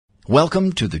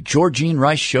Welcome to the Georgene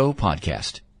Rice Show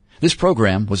podcast. This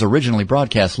program was originally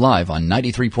broadcast live on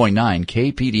 93.9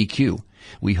 KPDQ.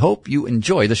 We hope you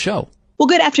enjoy the show. Well,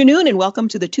 good afternoon and welcome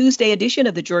to the Tuesday edition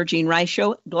of the Georgene Rice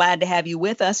Show. Glad to have you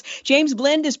with us. James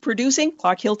Blend is producing.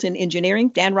 Clark Hilton Engineering.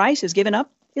 Dan Rice has given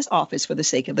up his office for the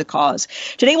sake of the cause.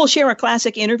 Today we'll share a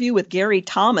classic interview with Gary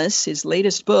Thomas, his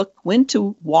latest book, When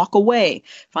to Walk Away,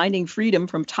 Finding Freedom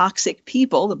from Toxic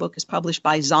People. The book is published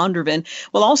by Zondervan.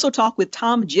 We'll also talk with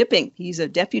Tom Jipping. He's a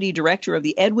deputy director of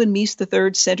the Edwin Meese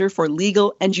III Center for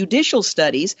Legal and Judicial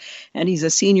Studies, and he's a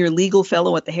senior legal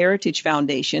fellow at the Heritage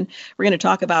Foundation. We're going to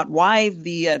talk about why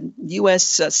the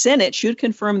U.S. Senate should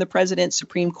confirm the president's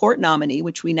Supreme Court nominee,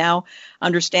 which we now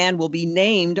understand will be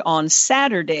named on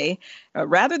Saturday.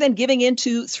 Rather than giving in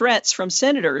to threats from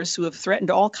senators who have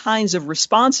threatened all kinds of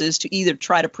responses to either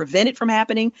try to prevent it from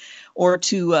happening or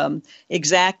to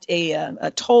exact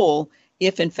a toll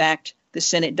if, in fact, the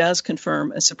Senate does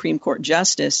confirm a Supreme Court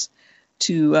justice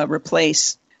to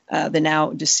replace the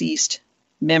now deceased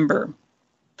member.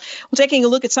 Well, taking a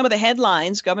look at some of the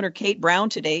headlines, Governor Kate Brown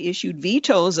today issued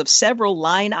vetoes of several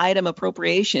line item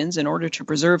appropriations in order to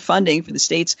preserve funding for the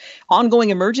state's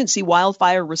ongoing emergency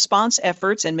wildfire response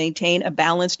efforts and maintain a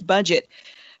balanced budget.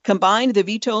 Combined, the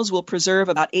vetoes will preserve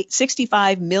about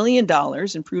 $65 million,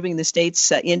 improving the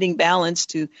state's ending balance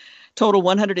to total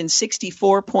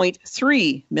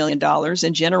 $164.3 million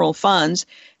in general funds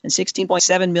and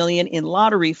 $16.7 million in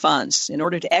lottery funds in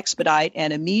order to expedite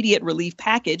an immediate relief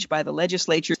package by the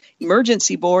legislature's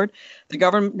emergency board. The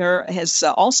governor has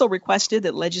also requested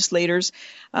that legislators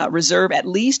reserve at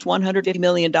least $150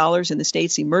 million in the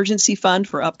state's emergency fund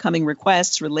for upcoming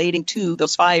requests relating to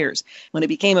those fires. When it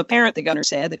became apparent, the governor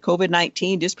said, that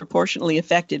COVID-19 disproportionately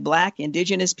affected Black,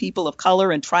 Indigenous, people of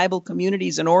color, and tribal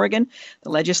communities in Oregon,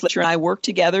 the legislature and I worked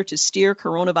together to steer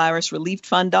coronavirus relief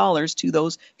fund dollars to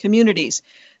those communities.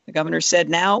 The governor said,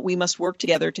 now we must work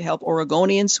together to help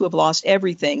Oregonians who have lost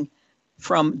everything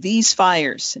from these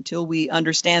fires. Until we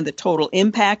understand the total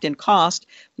impact and cost,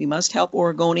 we must help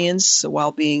Oregonians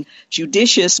while being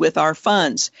judicious with our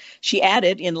funds. She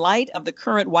added, in light of the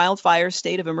current wildfire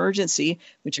state of emergency,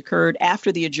 which occurred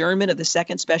after the adjournment of the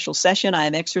second special session, I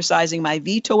am exercising my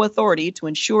veto authority to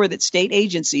ensure that state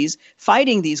agencies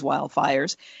fighting these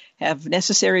wildfires have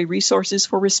necessary resources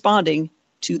for responding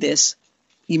to this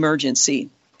emergency.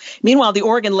 Meanwhile, the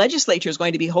Oregon legislature is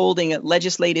going to be holding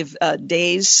legislative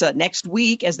days next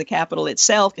week as the Capitol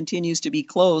itself continues to be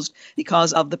closed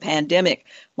because of the pandemic.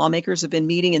 Lawmakers have been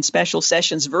meeting in special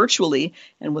sessions virtually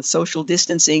and with social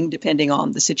distancing, depending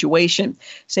on the situation.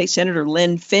 State Senator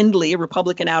Lynn Findley, a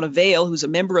Republican out of Vail, who's a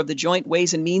member of the Joint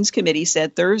Ways and Means Committee,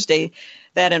 said Thursday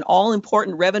that an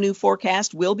all-important revenue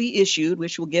forecast will be issued,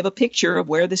 which will give a picture of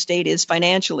where the state is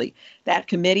financially. That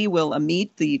committee will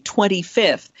meet the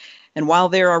 25th. And while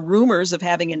there are rumors of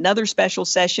having another special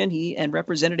session, he and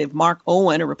Representative Mark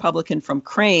Owen, a Republican from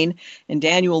Crane, and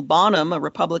Daniel Bonham, a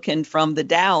Republican from the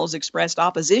Dalles, expressed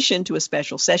opposition to a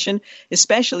special session,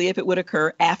 especially if it would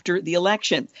occur after the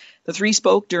election. The three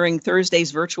spoke during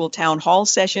Thursday's virtual town hall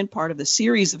session, part of the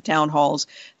series of town halls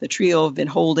the trio have been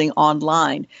holding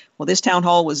online. Well, this town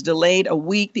hall was delayed a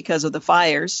week because of the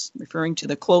fires, referring to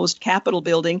the closed Capitol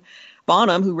building.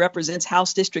 Bonham, who represents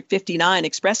House District 59,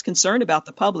 expressed concern about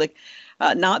the public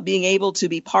not being able to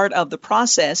be part of the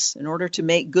process. In order to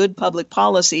make good public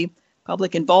policy,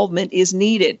 public involvement is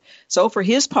needed. So for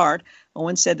his part,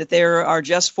 Owen said that there are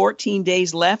just 14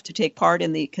 days left to take part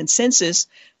in the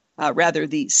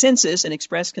census, and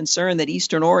expressed concern that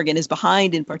Eastern Oregon is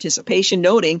behind in participation,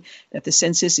 noting that the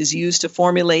census is used to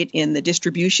formulate in the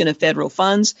distribution of federal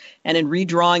funds and in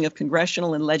redrawing of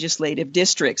congressional and legislative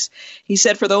districts. He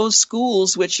said for those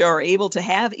schools which are able to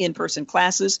have in-person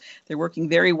classes, they're working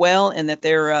very well, and that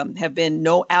there have been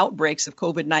no outbreaks of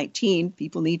COVID-19.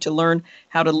 People need to learn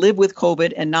how to live with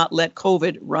COVID and not let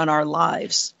COVID run our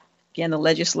lives. Again, the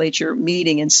legislature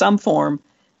meeting in some form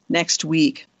next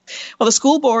week. Well, the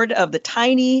school board of the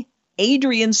tiny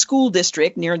Adrian School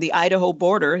District near the Idaho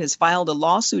border has filed a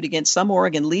lawsuit against some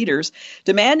Oregon leaders,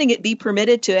 demanding it be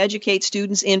permitted to educate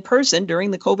students in person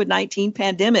during the COVID-19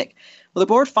 pandemic. Well, the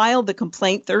board filed the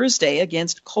complaint Thursday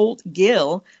against Colt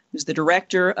Gill, who's the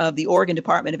director of the Oregon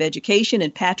Department of Education,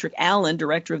 and Patrick Allen,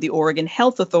 director of the Oregon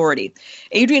Health Authority.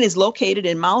 Adrian is located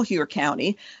in Malheur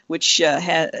County, which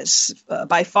has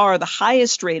by far the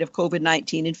highest rate of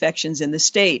COVID-19 infections in the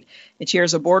state. It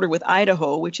shares a border with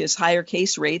Idaho, which has higher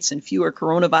case rates and fewer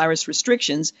coronavirus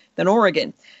restrictions than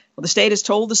Oregon. Well, the state has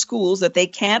told the schools that they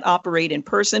can't operate in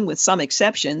person, with some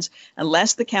exceptions,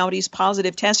 unless the county's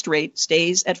positive test rate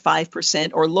stays at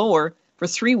 5% or lower for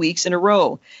 3 weeks in a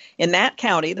row. In that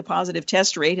county, the positive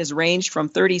test rate has ranged from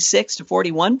 36 to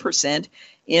 41%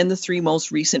 in the 3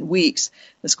 most recent weeks.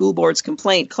 The school board's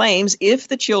complaint claims if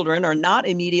the children are not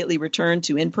immediately returned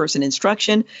to in-person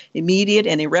instruction, immediate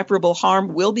and irreparable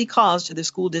harm will be caused to the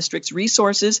school district's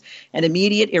resources, and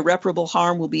immediate irreparable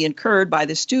harm will be incurred by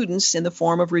the students in the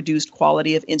form of reduced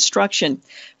quality of instruction.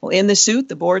 Well, in the suit,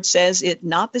 the board says it,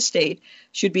 not the state,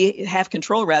 should have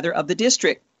control of the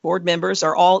district. Board members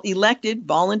are all elected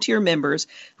volunteer members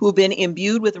who have been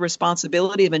imbued with the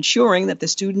responsibility of ensuring that the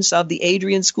students of the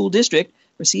Adrian School District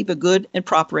receive a good and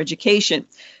proper education.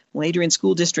 Well, Adrian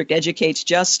School District educates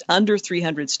just under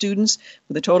 300 students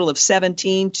with a total of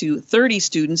 17 to 30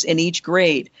 students in each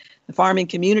grade. The farming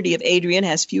community of Adrian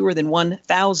has fewer than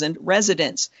 1,000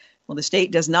 residents. Well, the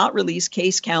state does not release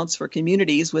case counts for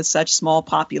communities with such small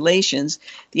populations.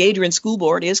 The Adrian School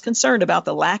Board is concerned about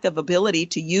the lack of ability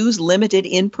to use limited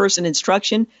in-person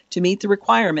instruction to meet the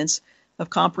requirements of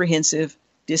comprehensive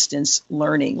distance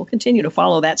learning. We'll continue to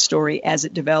follow that story as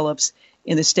it develops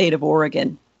in the state of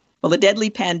Oregon. Well, the deadly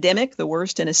pandemic, the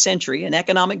worst in a century, an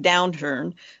economic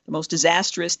downturn, the most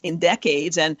disastrous in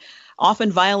decades, and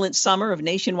often violent summer of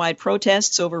nationwide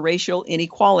protests over racial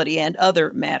inequality and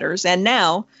other matters, and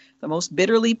now the most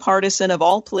bitterly partisan of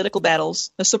all political battles,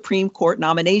 a Supreme Court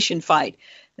nomination fight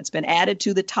that's been added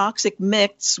to the toxic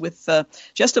mix with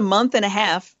just a month and a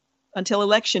half until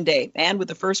Election Day, and with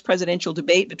the first presidential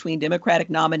debate between Democratic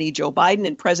nominee Joe Biden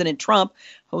and President Trump,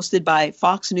 hosted by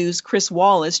Fox News' Chris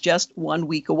Wallace, just 1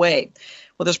 week away.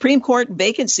 Well, the Supreme Court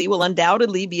vacancy will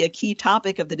undoubtedly be a key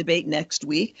topic of the debate next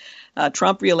week.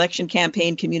 Trump reelection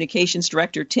campaign communications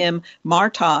director Tim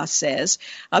Marta says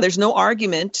there's no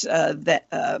argument that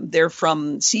they're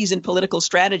from seasoned political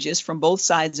strategists from both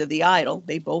sides of the aisle.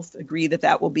 They both agree that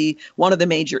that will be one of the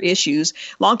major issues.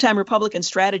 Longtime Republican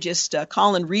strategist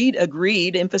Colin Reed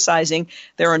agreed, emphasizing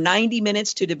there are 90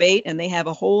 minutes to debate and they have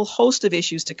a whole host of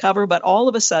issues to cover, but all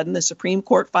of a sudden the Supreme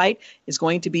Court fight is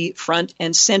going to be front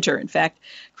and center. In fact,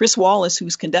 Chris Wallace,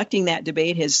 who's conducting that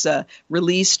debate, has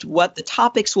released what the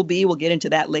topics will be. We'll get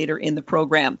into that later in the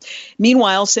program.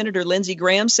 Meanwhile, Senator Lindsey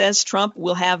Graham says Trump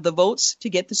will have the votes to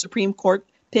get the Supreme Court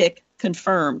pick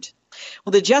confirmed.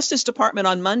 Well, the Justice Department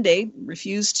on Monday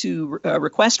refused to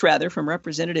request from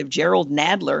Representative Gerald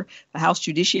Nadler, the House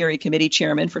Judiciary Committee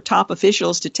chairman, for top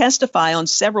officials to testify on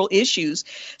several issues,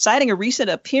 citing a recent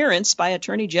appearance by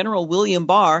Attorney General William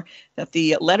Barr that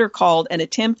the letter called an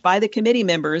attempt by the committee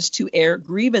members to air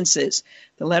grievances.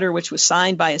 The letter, which was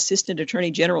signed by Assistant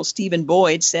Attorney General Stephen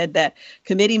Boyd, said that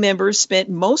committee members spent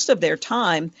most of their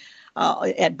time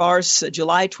at Barr's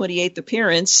July 28th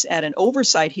appearance at an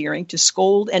oversight hearing to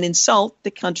scold and insult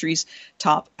the country's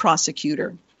top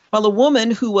prosecutor. Well, a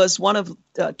woman who was one of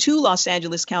 2 Los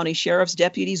Angeles County Sheriff's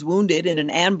deputies wounded in an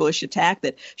ambush attack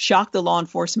that shocked the law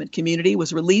enforcement community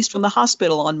was released from the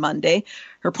hospital on Monday.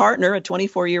 Her partner, a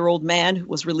 24-year-old man,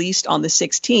 was released on the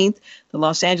 16th. The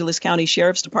Los Angeles County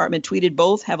Sheriff's Department tweeted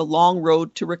both have a long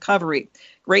road to recovery.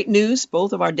 Great news,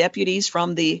 both of our deputies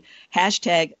from the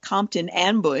hashtag Compton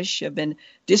ambush have been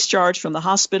discharged from the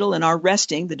hospital and are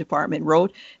resting, the department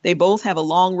wrote. They both have a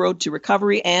long road to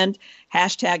recovery, and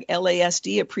hashtag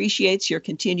LASD appreciates your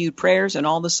continued prayers and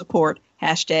all the support.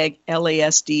 Hashtag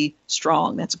LASD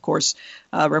strong. That's, of course,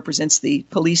 represents the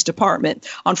police department.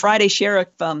 On Friday, Sheriff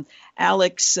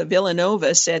Alex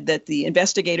Villanova said that the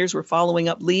investigators were following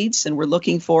up leads and were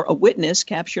looking for a witness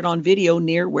captured on video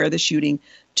near where the shooting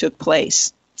took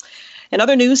place. In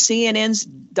other news, CNN's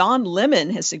Don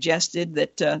Lemon has suggested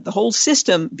that the whole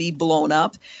system be blown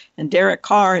up, and Derek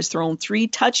Carr has thrown 3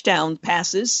 touchdown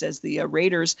passes as the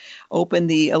Raiders open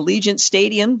the Allegiant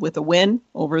Stadium with a win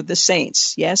over the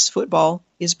Saints. Yes, football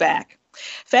is back.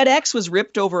 FedEx was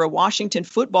ripped over a Washington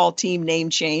football team name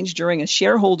change during a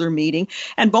shareholder meeting,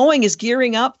 and Boeing is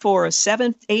gearing up for a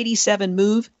 787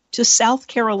 move to South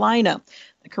Carolina.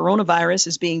 The coronavirus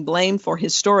is being blamed for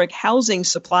historic housing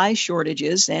supply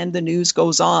shortages, and the news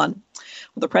goes on.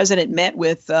 Well, the president met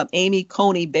with Amy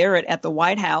Coney Barrett at the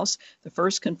White House, the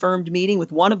first confirmed meeting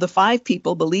with one of the 5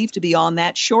 people believed to be on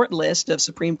that short list of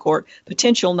Supreme Court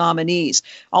potential nominees.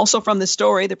 Also from the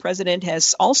story, the president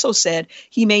has also said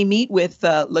he may meet with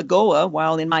Lagoa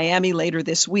while in Miami later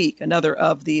this week, another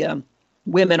of the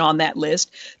women on that list.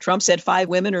 Trump said 5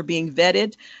 women are being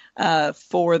vetted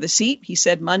for the seat. He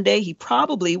said Monday he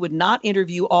probably would not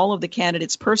interview all of the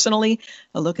candidates personally.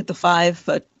 A look at the 5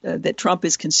 that Trump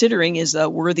is considering is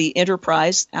Worthy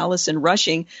Enterprise. Allison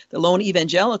Rushing, the lone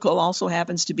evangelical, also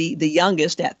happens to be the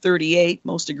youngest at 38.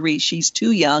 Most agree she's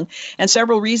too young. And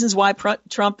several reasons why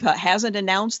Trump hasn't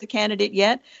announced the candidate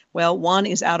yet. Well, one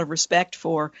is out of respect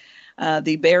for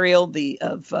the burial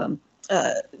of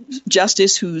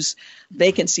justice whose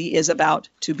vacancy is about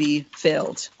to be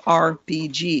filled.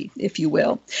 RBG, if you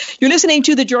will. You're listening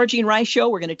to The Georgene Rice Show.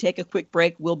 We're going to take a quick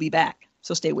break. We'll be back,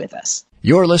 so stay with us.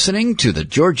 You're listening to The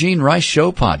Georgene Rice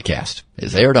Show podcast.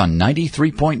 It's aired on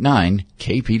 93.9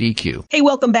 KPDQ. Hey,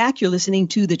 welcome back. You're listening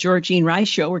to The Georgene Rice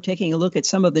Show. We're taking a look at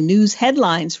some of the news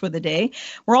headlines for the day.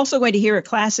 We're also going to hear a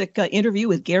classic interview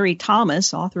with Gary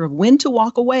Thomas, author of When to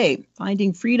Walk Away,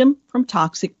 Finding Freedom from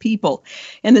Toxic People.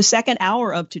 In the second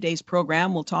hour of today's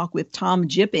program, we'll talk with Tom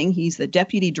Jipping. He's the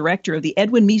Deputy Director of the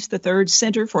Edwin Meese III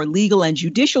Center for Legal and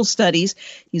Judicial Studies.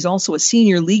 He's also a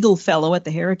Senior Legal Fellow at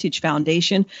the Heritage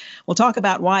Foundation. We'll talk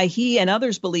about why he and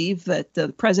others believe that the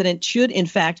president should, in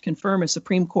fact, confirm a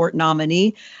Supreme Court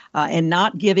nominee and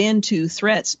not give in to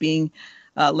threats being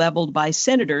leveled by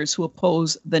senators who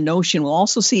oppose the notion. We'll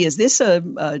also see, is this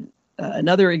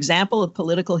another example of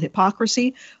political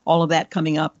hypocrisy? All of that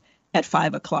coming up at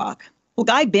 5 o'clock. Well,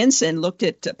 Guy Benson looked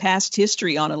at past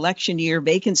history on election year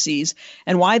vacancies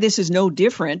and why this is no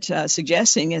different,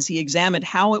 suggesting as he examined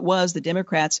how it was the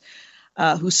Democrats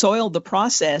who soiled the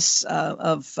process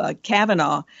of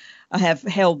Kavanaugh have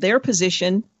held their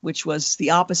position, which was the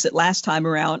opposite last time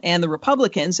around, and the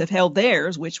Republicans have held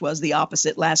theirs, which was the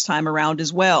opposite last time around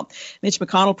as well. Mitch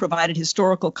McConnell provided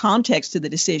historical context to the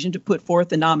decision to put forth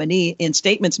the nominee in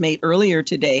statements made earlier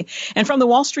today. And from the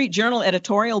Wall Street Journal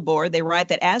editorial board, they write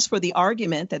that as for the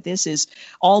argument that this is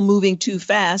all moving too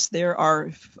fast, there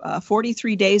are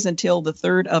 43 days until the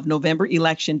 3rd of November,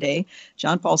 Election Day.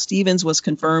 John Paul Stevens was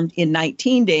confirmed in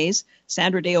 19 days.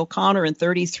 Sandra Day O'Connor in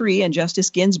 33, and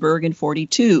Justice Ginsburg in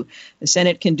 42. The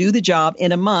Senate can do the job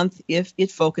in a month if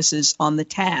it focuses on the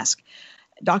task.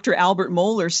 Dr. Albert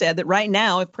Mohler said that right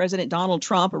now, if President Donald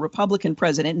Trump, a Republican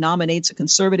president, nominates a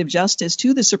conservative justice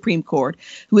to the Supreme Court,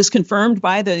 who is confirmed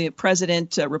by the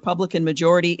president Republican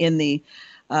majority in the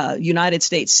United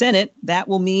States Senate, that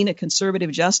will mean a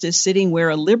conservative justice sitting where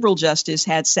a liberal justice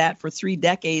had sat for 3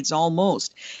 decades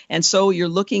almost. And so you're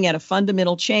looking at a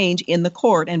fundamental change in the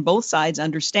court, and both sides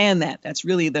understand that. That's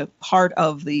really the heart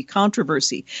of the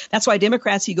controversy. That's why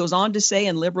Democrats, he goes on to say,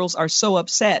 and liberals are so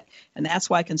upset. And that's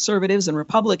why conservatives and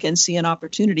Republicans see an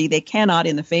opportunity they cannot,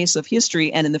 in the face of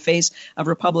history and in the face of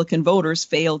Republican voters,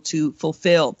 fail to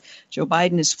fulfill. Joe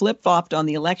Biden has flip-flopped on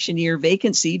the election year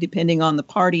vacancy, depending on the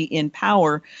party in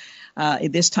power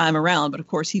this time around. But of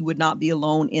course, he would not be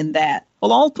alone in that.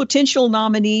 Well, all potential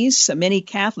nominees, many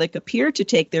Catholic, appear to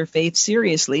take their faith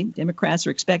seriously. Democrats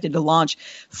are expected to launch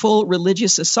full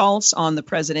religious assaults on the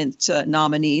president's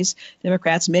nominees.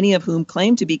 Democrats, many of whom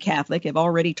claim to be Catholic, have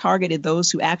already targeted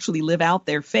those who actually live out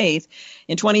their faith.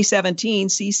 In 2017,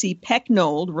 C.C.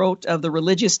 Pecknold wrote of the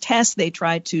religious test they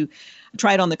tried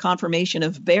on the confirmation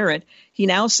of Barrett. He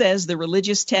now says the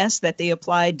religious test that they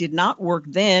applied did not work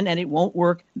then, and it won't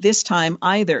work this time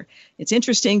either. It's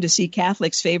interesting to see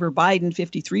Catholics favor Biden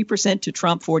 53% to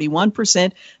Trump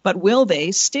 41%, but will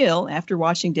they still, after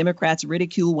watching Democrats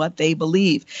ridicule what they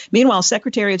believe? Meanwhile,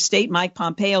 Secretary of State Mike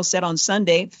Pompeo said on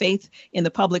Sunday, faith in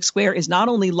the public square is not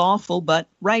only lawful, but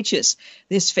righteous.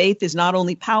 This faith is not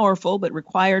only powerful, but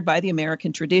required by the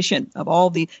American tradition. Of all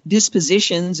the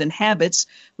dispositions and habits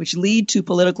which lead to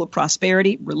political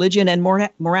prosperity, religion and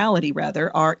morality,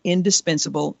 are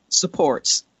indispensable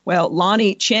supports. Well,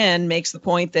 Lonnie Chen makes the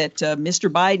point that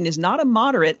Mr. Biden is not a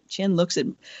moderate. Chen looks at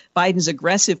Biden's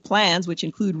aggressive plans, which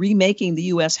include remaking the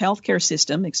U.S. healthcare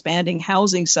system, expanding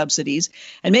housing subsidies,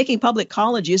 and making public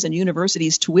colleges and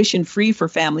universities tuition-free for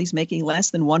families making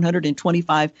less than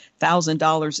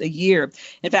 $125,000 a year.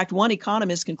 In fact, one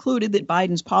economist concluded that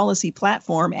Biden's policy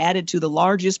platform added to the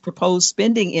largest proposed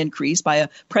spending increase by a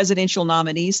presidential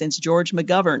nominee since George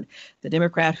McGovern, the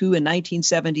Democrat who in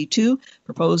 1972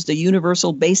 proposed a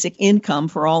universal basic income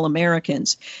for all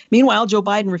Americans. Meanwhile, Joe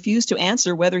Biden refused to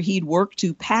answer whether he'd work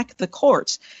to pack the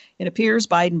courts. It appears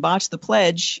Biden botched the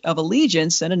Pledge of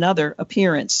Allegiance and another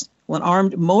appearance. When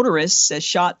armed motorists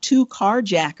shot 2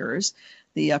 carjackers,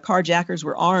 the carjackers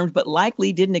were armed but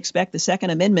likely didn't expect the Second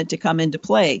Amendment to come into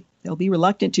play. They'll be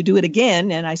reluctant to do it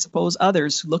again, and I suppose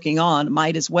others looking on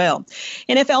might as well.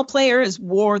 NFL players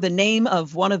wore the name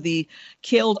of one of the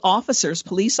killed officers,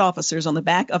 police officers, on the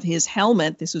back of his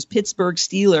helmet. This was Pittsburgh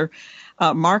Steeler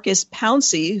Marcus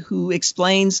Pouncey, who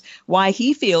explains why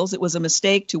he feels it was a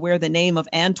mistake to wear the name of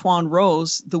Antoine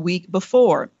Rose the week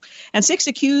before. And 6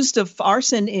 accused of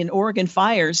arson in Oregon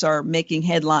fires are making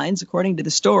headlines. According to the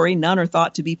story, none are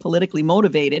thought to be politically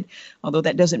motivated, although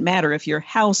that doesn't matter if your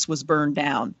house was burned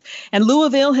down. And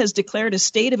Louisville has declared a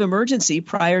state of emergency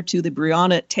prior to the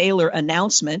Breonna Taylor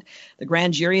announcement. The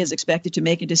grand jury is expected to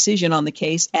make a decision on the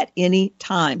case at any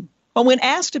time. Well, when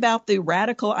asked about the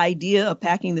radical idea of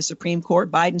packing the Supreme Court,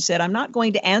 Biden said, "I'm not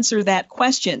going to answer that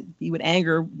question." He would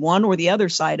anger one or the other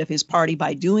side of his party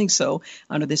by doing so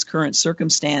under this current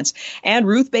circumstance. And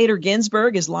Ruth Bader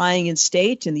Ginsburg is lying in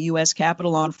state in the U.S.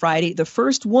 Capitol on Friday, the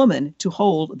first woman to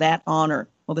hold that honor.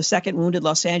 Well, the second wounded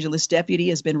Los Angeles deputy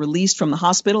has been released from the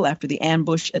hospital after the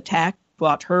ambush attack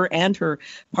brought her and her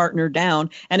partner down.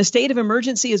 And a state of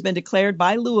emergency has been declared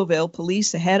by Louisville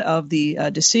police ahead of the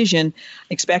decision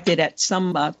expected at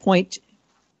some point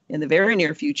in the very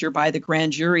near future by the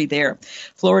grand jury there.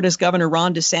 Florida's Governor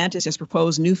Ron DeSantis has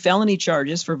proposed new felony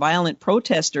charges for violent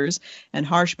protesters and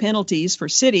harsh penalties for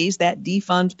cities that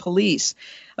defund police.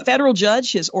 A federal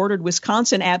judge has ordered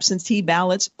Wisconsin absentee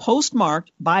ballots postmarked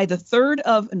by the 3rd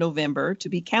of November to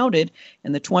be counted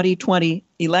in the 2020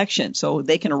 election. So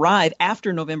they can arrive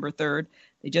after November 3rd.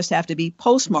 They just have to be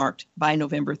postmarked by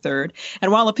November 3rd.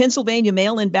 And while a Pennsylvania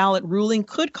mail-in ballot ruling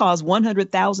could cause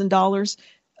 $100,000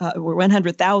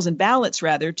 ballots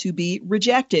to be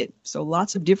rejected. So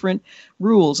lots of different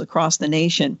rules across the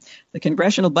nation. The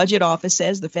Congressional Budget Office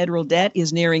says the federal debt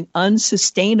is nearing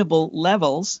unsustainable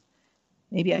levels.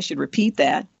 Maybe I should repeat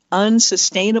that.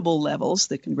 Unsustainable levels.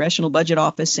 The Congressional Budget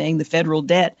Office saying the federal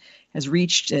debt has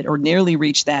reached or nearly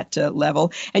reached that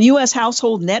level. And U.S.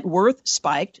 household net worth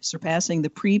spiked, surpassing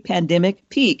the pre-pandemic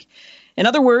peak. In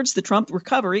other words, the Trump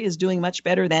recovery is doing much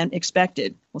better than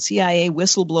expected. Well, CIA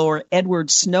whistleblower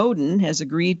Edward Snowden has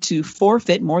agreed to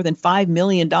forfeit more than $5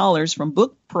 million from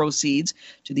book proceeds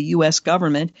to the U.S.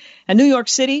 government. And New York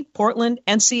City, Portland,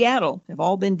 and Seattle have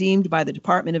all been deemed by the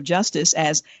Department of Justice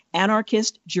as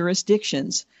anarchist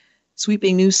jurisdictions.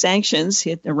 Sweeping new sanctions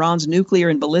hit Iran's nuclear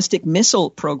and ballistic missile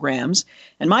programs.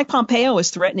 And Mike Pompeo is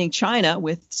threatening China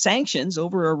with sanctions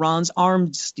over Iran's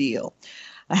arms deal.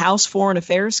 The House Foreign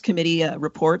Affairs Committee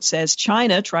report says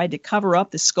China tried to cover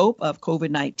up the scope of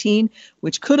COVID-19,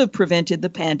 which could have prevented the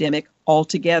pandemic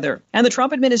altogether. And the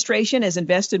Trump administration has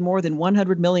invested more than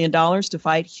 $100 million to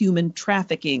fight human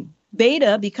trafficking.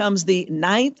 Beta becomes the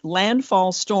 9th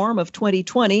landfall storm of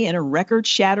 2020 in a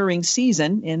record-shattering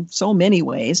season in so many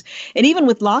ways. And even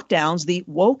with lockdowns, the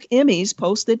woke Emmys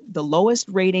posted the lowest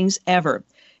ratings ever.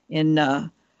 In a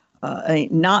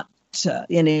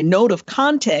note of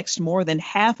context, more than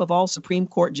half of all Supreme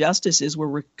Court justices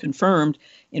were confirmed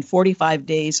in 45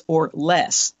 days or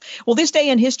less. Well, this day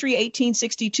in history,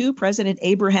 1862, President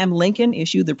Abraham Lincoln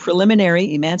issued the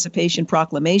preliminary Emancipation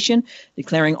Proclamation,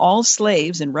 declaring all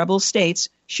slaves in rebel states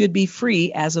should be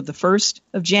free as of the 1st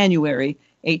of January,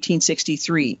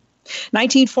 1863.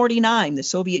 1949, the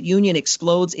Soviet Union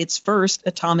explodes its first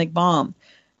atomic bomb.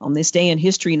 On this day in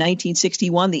history,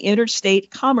 1961, the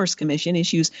Interstate Commerce Commission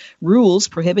issues rules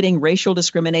prohibiting racial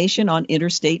discrimination on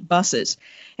interstate buses.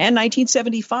 And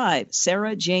 1975,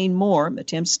 Sarah Jane Moore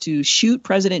attempts to shoot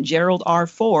President Gerald R.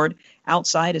 Ford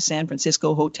outside a San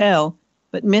Francisco hotel,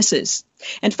 but misses.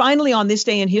 And finally, on this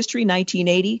day in history,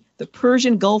 1980, the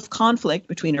Persian Gulf conflict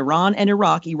between Iran and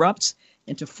Iraq erupts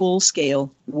into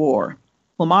full-scale war.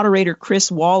 Well, moderator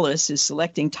Chris Wallace is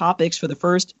selecting topics for the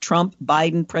first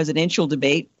Trump-Biden presidential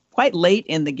debate quite late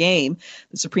in the game.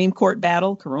 The Supreme Court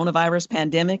battle, coronavirus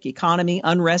pandemic, economy,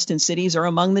 unrest in cities are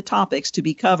among the topics to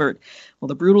be covered. Well,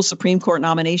 the brutal Supreme Court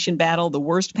nomination battle, the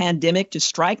worst pandemic to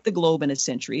strike the globe in a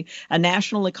century, a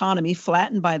national economy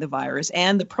flattened by the virus,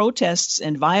 and the protests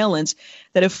and violence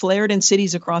that have flared in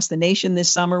cities across the nation this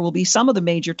summer will be some of the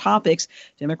major topics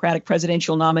Democratic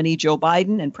presidential nominee Joe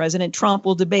Biden and President Trump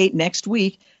will debate next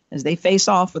week as they face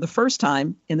off for the first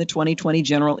time in the 2020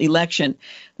 general election.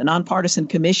 The Nonpartisan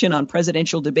Commission on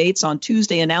Presidential Debates on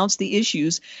Tuesday announced the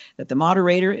issues that the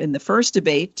moderator in the first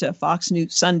debate, Fox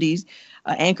News Sunday's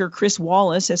anchor Chris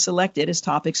Wallace, has selected as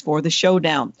topics for the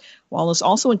showdown. Wallace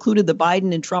also included the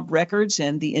Biden and Trump records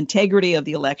and the integrity of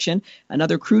the election,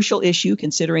 another crucial issue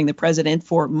considering the president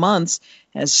for months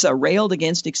has railed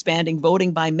against expanding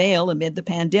voting by mail amid the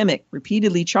pandemic,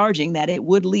 repeatedly charging that it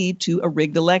would lead to a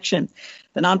rigged election.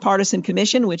 The Nonpartisan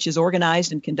Commission, which has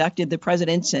organized and conducted the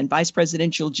president's and vice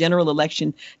presidential general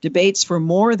election debates for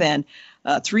more than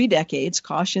 3 decades,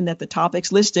 cautioned that the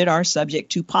topics listed are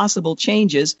subject to possible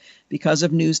changes because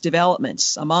of news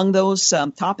developments. Among those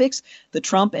topics, the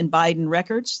Trump and Biden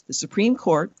records, the Supreme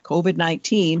Court,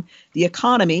 COVID-19, the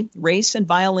economy, race and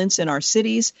violence in our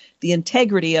cities, the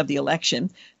integrity of the election.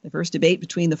 The first debate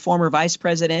between the former vice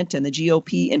president and the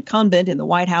GOP incumbent in the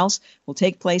White House will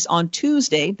take place on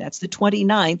Tuesday, that's the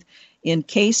 29th, in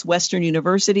Case Western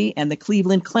University and the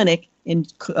Cleveland Clinic in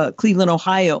Cleveland,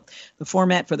 Ohio. The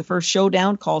format for the first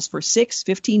showdown calls for 6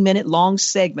 15-minute long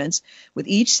segments, with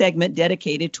each segment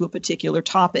dedicated to a particular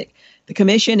topic. The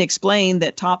commission explained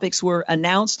that topics were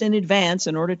announced in advance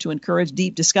in order to encourage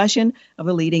deep discussion of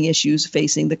the leading issues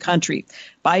facing the country.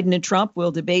 Biden and Trump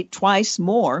will debate twice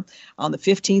more, on the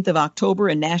 15th of October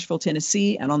in Nashville,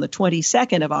 Tennessee, and on the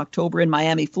 22nd of October in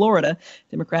Miami, Florida.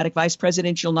 Democratic Vice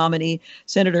Presidential nominee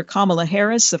Senator Kamala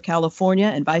Harris of California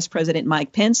and Vice President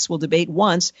Mike Pence will debate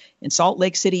once in Salt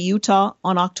Lake City, Utah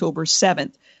on October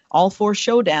 7th. All four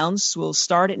showdowns will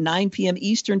start at 9 p.m.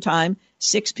 Eastern Time,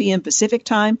 6 p.m. Pacific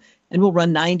Time, and will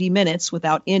run 90 minutes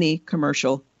without any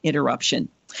commercial interruption.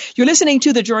 You're listening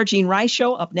to The Georgene Rice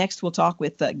Show. Up next, we'll talk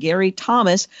with Gary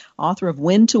Thomas, author of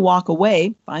When to Walk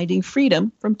Away, Finding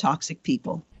Freedom from Toxic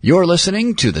People. You're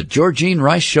listening to The Georgene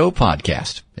Rice Show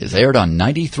podcast. It's aired on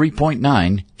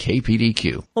 93.9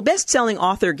 KPDQ. Well, best-selling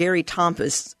author Gary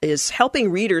Thomas is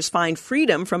helping readers find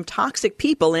freedom from toxic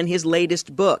people in his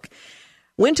latest book.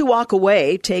 When to Walk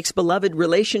Away takes beloved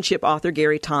relationship author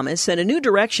Gary Thomas in a new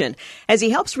direction as he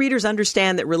helps readers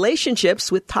understand that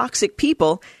relationships with toxic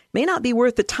people may not be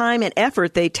worth the time and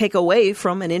effort they take away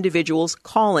from an individual's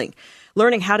calling.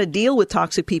 Learning how to deal with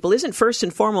toxic people isn't first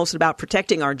and foremost about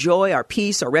protecting our joy, our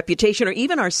peace, our reputation, or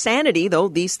even our sanity, though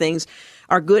these things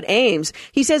are good aims.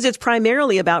 He says it's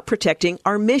primarily about protecting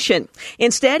our mission.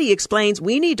 Instead, he explains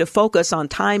we need to focus on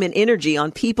time and energy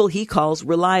on people he calls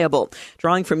reliable.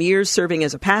 Drawing from years serving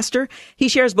as a pastor, he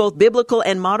shares both biblical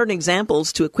and modern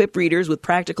examples to equip readers with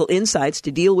practical insights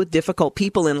to deal with difficult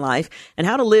people in life and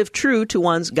how to live true to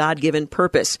one's God-given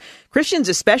purpose. Christians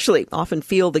especially often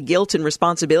feel the guilt and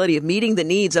responsibility of meeting the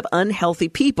needs of unhealthy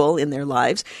people in their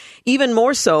lives, even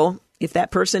more so if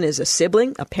that person is a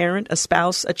sibling, a parent, a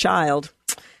spouse, a child.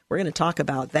 We're going to talk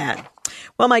about that.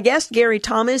 Well, my guest, Gary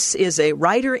Thomas, is a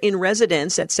writer in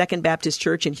residence at Second Baptist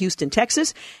Church in Houston,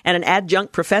 Texas, and an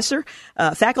adjunct professor,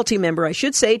 faculty member, I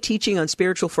should say, teaching on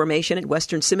spiritual formation at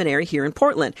Western Seminary here in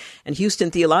Portland and Houston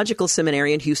Theological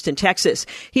Seminary in Houston, Texas.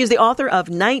 He is the author of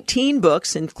 19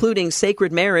 books, including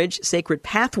Sacred Marriage, Sacred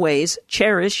Pathways,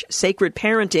 Cherish, Sacred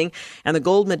Parenting, and the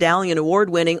Gold Medallion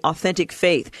Award-winning Authentic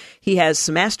Faith. He has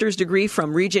a master's degree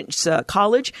from Regent's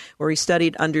College, where he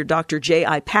studied under Dr.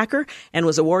 J.I. Packer and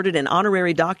was awarded an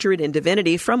honorary doctorate in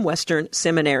divinity from Western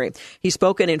Seminary. He's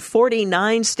spoken in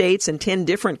 49 states and 10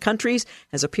 different countries,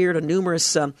 has appeared on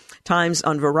numerous times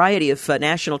on a variety of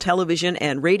national television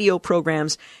and radio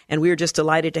programs, and we're just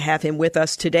delighted to have him with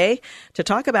us today to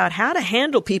talk about how to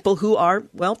handle people who are,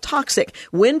 well, toxic,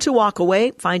 when to walk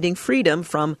away, finding freedom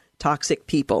from toxic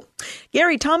people.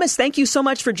 Gary Thomas, thank you so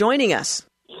much for joining us.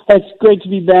 It's great to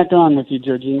be back on with you,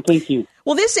 Georgene. Thank you.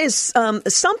 Well, this is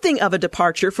something of a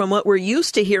departure from what we're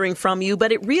used to hearing from you,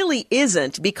 but it really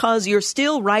isn't, because you're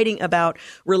still writing about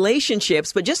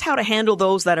relationships, but just how to handle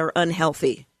those that are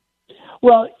unhealthy.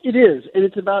 Well, it is, and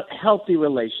it's about healthy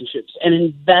relationships and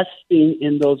investing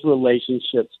in those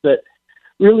relationships that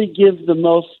really give the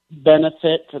most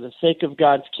benefit for the sake of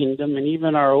God's kingdom and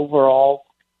even our overall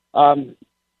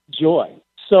joy.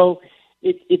 So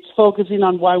it's focusing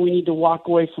on why we need to walk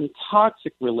away from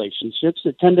toxic relationships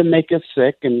that tend to make us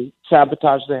sick and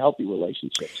sabotage the healthy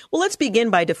relationships. Well, let's begin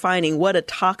by defining what a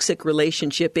toxic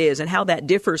relationship is and how that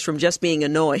differs from just being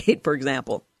annoyed, for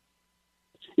example.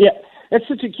 Yeah, that's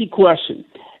such a key question.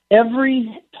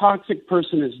 Every toxic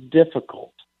person is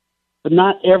difficult, but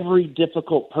not every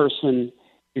difficult person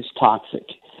is toxic.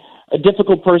 A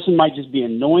difficult person might just be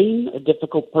annoying. A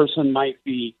difficult person might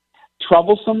be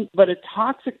troublesome, but a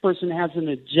toxic person has an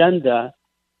agenda.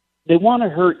 They want to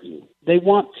hurt you. They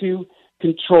want to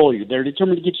control you. They're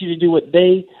determined to get you to do what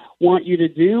they want you to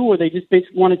do, or they just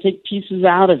basically want to take pieces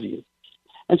out of you.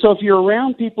 And so if you're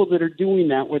around people that are doing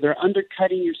that, where they're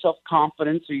undercutting your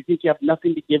self-confidence so you think you have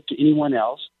nothing to give to anyone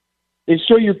else, they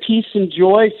show your peace and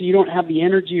joy so you don't have the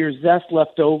energy or zest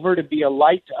left over to be a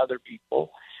light to other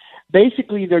people.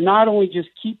 Basically, they're not only just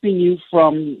keeping you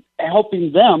from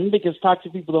helping them, because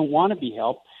toxic people don't want to be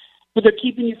helped, but they're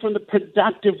keeping you from the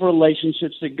productive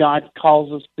relationships that God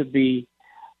calls us to be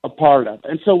a part of.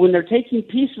 And so when they're taking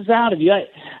pieces out of you,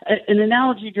 an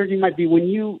analogy, Georgie, might be when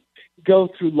you go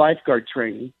through lifeguard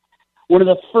training, one of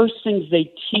the first things they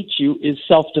teach you is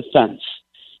self-defense.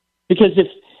 Because if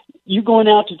you're going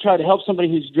out to try to help somebody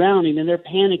who's drowning and they're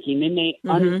panicking, they may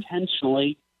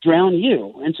unintentionally drown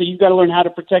you. And so you've got to learn how to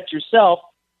protect yourself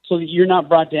so that you're not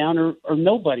brought down or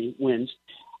nobody wins.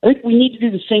 I think we need to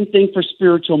do the same thing for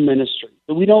spiritual ministry,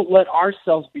 that we don't let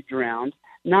ourselves be drowned,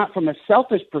 not from a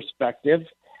selfish perspective,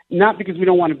 not because we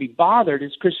don't want to be bothered.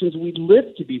 As Christians, we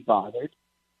live to be bothered,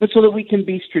 but so that we can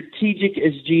be strategic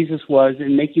as Jesus was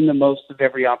in making the most of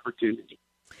every opportunity.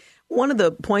 One of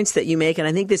the points that you make, and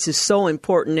I think this is so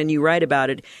important, and you write about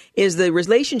it, is the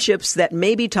relationships that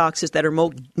may be toxic, that are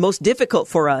most difficult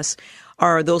for us,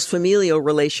 are those familial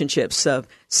relationships of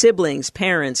siblings,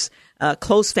 parents,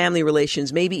 close family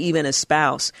relations, maybe even a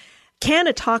spouse. Can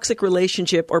a toxic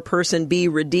relationship or person be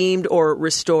redeemed or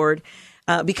restored?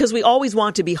 Because we always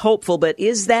want to be hopeful, but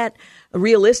is that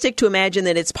realistic to imagine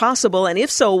that it's possible? And if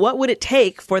so, what would it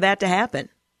take for that to happen?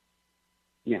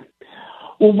 Yeah.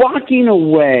 Well, walking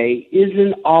away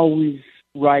isn't always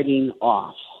writing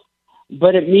off,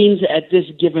 but it means at this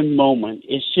given moment,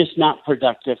 it's just not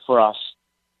productive for us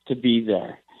to be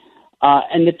there.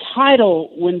 And the title,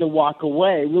 When to Walk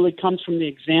Away, really comes from the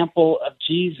example of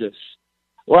Jesus,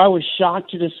 where I was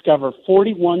shocked to discover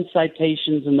 41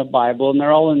 citations in the Bible, and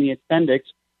they're all in the appendix,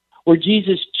 where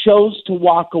Jesus chose to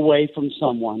walk away from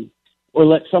someone or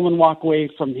let someone walk away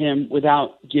from him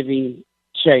without giving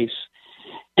chase.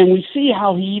 And we see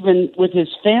how he, even with his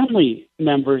family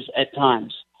members at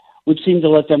times, would seem to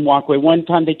let them walk away. One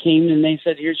time they came and they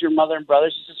said, "Here's your mother and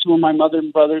brothers." He says, "Who are my mother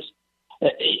and brothers?"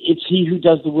 It's he who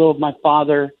does the will of my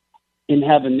Father in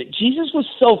heaven. Jesus was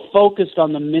so focused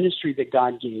on the ministry that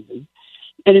God gave him.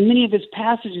 And in many of his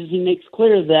passages, he makes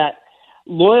clear that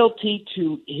loyalty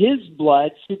to his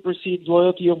blood supersedes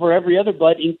loyalty over every other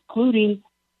blood, including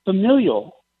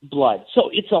familial blood. So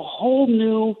it's a whole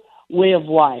new way of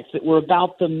life, that we're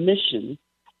about the mission.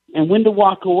 And when to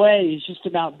walk away is just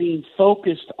about being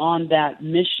focused on that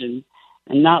mission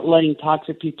and not letting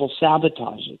toxic people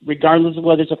sabotage it, regardless of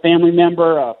whether it's a family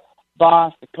member, a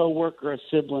boss, a coworker, a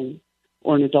sibling,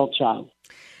 or an adult child.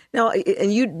 Now,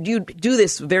 and you do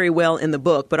this very well in the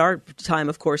book, but our time,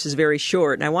 of course, is very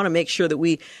short. And I want to make sure that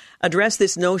we address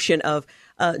this notion of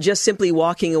just simply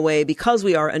walking away because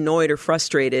we are annoyed or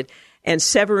frustrated and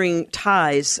severing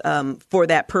ties for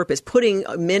that purpose, putting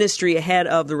ministry ahead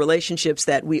of the relationships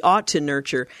that we ought to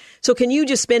nurture. So can you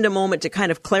just spend a moment to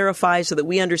kind of clarify so that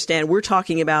we understand we're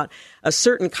talking about a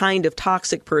certain kind of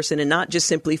toxic person and not just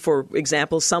simply, for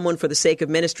example, someone for the sake of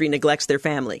ministry neglects their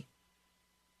family?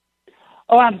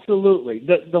 Oh, absolutely.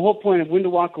 The whole point of when to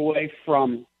walk away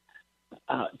from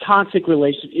toxic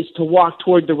relations is to walk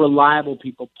toward the reliable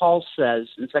people. Paul says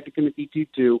in 2 Timothy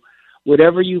 2:2,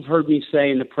 "Whatever you've heard me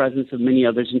say in the presence of many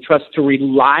others, entrust to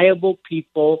reliable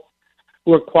people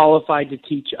who are qualified to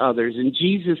teach others." And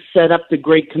Jesus set up the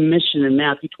Great Commission in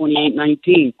Matthew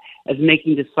 28:19 as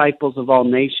making disciples of all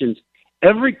nations.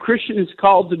 Every Christian is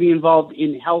called to be involved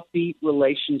in healthy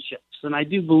relationships. And I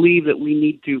do believe that we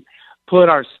need to put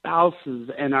our spouses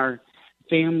and our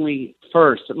family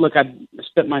first. Look, I've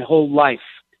spent my whole life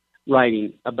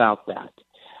writing about that.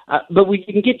 But we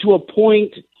can get to a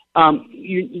point,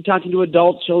 you're talking to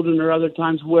adult children or other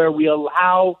times, where we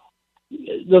allow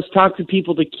those toxic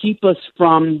people to keep us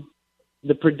from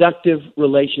the productive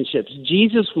relationships.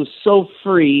 Jesus was so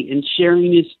free in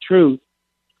sharing his truth.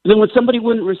 Then when somebody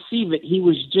wouldn't receive it, he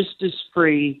was just as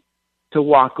free to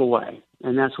walk away.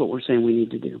 And that's what we're saying we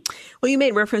need to do. Well, you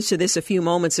made reference to this a few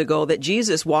moments ago, that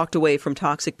Jesus walked away from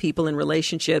toxic people and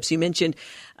relationships. You mentioned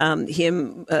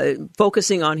him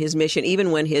focusing on his mission, even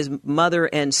when his mother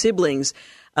and siblings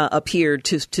appeared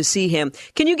to see him.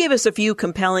 Can you give us a few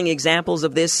compelling examples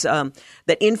of this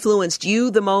that influenced you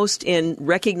the most in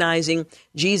recognizing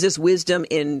Jesus' wisdom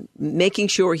in making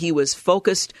sure he was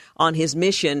focused on his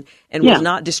mission and was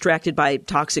not distracted by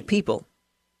toxic people?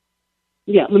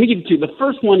 Yeah, let me give you two. The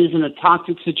first one isn't a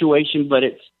toxic situation, but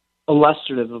it's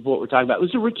illustrative of what we're talking about. It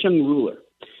was a rich young ruler.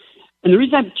 And the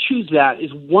reason I choose that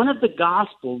is one of the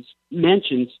Gospels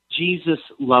mentions Jesus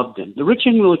loved him. The rich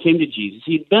young ruler came to Jesus.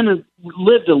 He had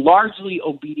lived a largely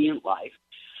obedient life,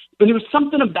 but there was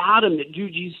something about him that drew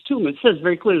Jesus to him. It says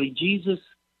very clearly, Jesus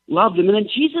loved him. And then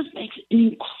Jesus makes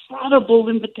an incredible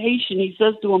invitation. He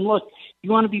says to him, "Look,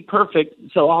 you want to be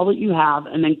perfect, sell all that you have,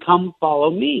 and then come follow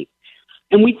me."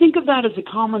 And we think of that as a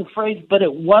common phrase, but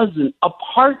it wasn't.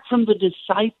 Apart from the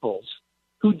disciples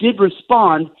who did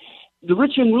respond, the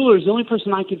rich young ruler is the only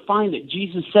person I could find that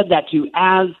Jesus said that to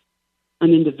as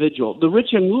an individual. The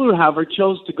rich young ruler, however,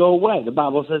 chose to go away. The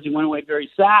Bible says he went away very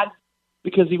sad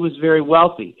because he was very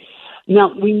wealthy.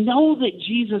 Now, we know that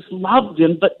Jesus loved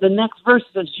him, but the next verse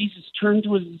says Jesus turned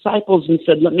to his disciples and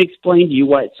said, "Let me explain to you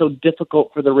why it's so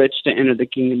difficult for the rich to enter the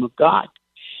kingdom of God."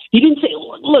 He didn't say,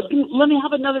 "Look, let me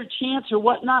have another chance," or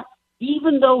whatnot,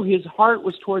 even though his heart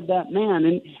was toward that man.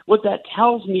 And what that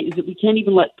tells me is that we can't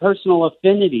even let personal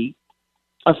affinity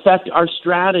affect our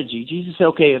strategy. Jesus said,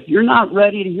 "Okay, if you're not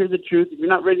ready to hear the truth, if you're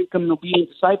not ready to become an obedient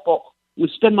disciple, we'll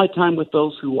spend my time with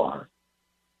those who are."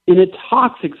 In a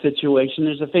toxic situation,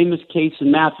 there's a famous case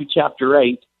in Matthew chapter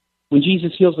 8 when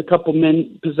Jesus heals a couple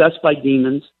men possessed by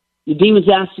demons. The demons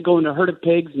asked to go into a herd of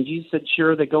pigs, and Jesus said,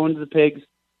 "Sure." They go into the pigs.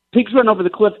 Pigs run over the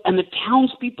cliff, and the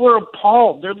townspeople are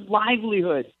appalled. Their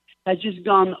livelihood has just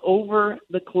gone over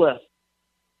the cliff.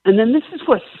 And then this is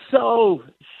what's so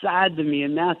sad to me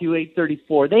in Matthew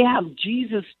 8:34. They have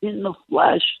Jesus in the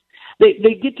flesh.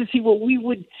 They get to see what we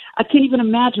would, I can't even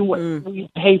imagine what we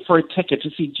pay for a ticket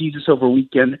to see Jesus over a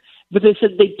weekend. But they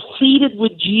said they pleaded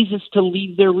with Jesus to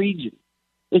leave their region.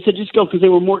 They said just go, because they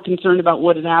were more concerned about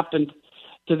what had happened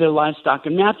to their livestock.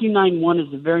 And Matthew 9:1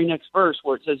 is the very next verse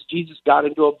where it says Jesus got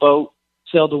into a boat,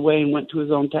 sailed away, and went to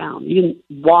his own town. He didn't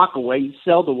walk away, he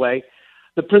sailed away.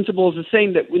 The principle is the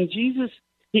same, that when Jesus,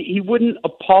 he wouldn't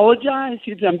apologize.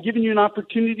 He said, I'm giving you an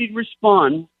opportunity to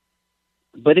respond,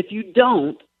 but if you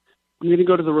don't, I'm going to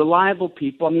go to the reliable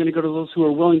people. I'm going to go to those who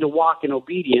are willing to walk in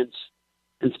obedience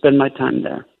and spend my time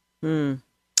there.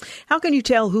 How can you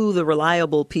tell who the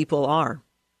reliable people are?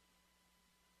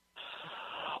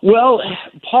 Well,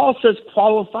 Paul says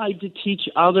qualified to teach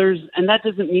others, and that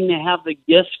doesn't mean they have the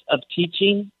gift of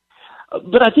teaching.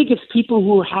 But I think it's people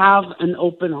who have an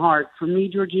open heart. For me,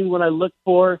 Georgine, what I look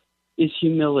for is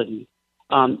humility.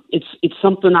 It's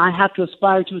something I have to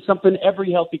aspire to. It's something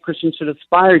every healthy Christian should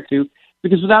aspire to,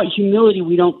 because without humility,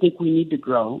 we don't think we need to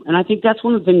grow. And I think that's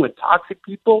one of the things with toxic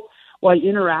people, why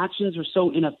interactions are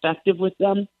so ineffective with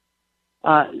them.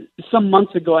 Some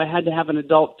months ago, I had to have an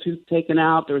adult tooth taken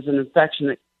out. There was an infection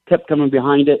that kept coming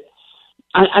behind it.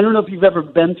 I don't know if you've ever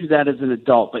been through that as an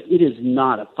adult, but it is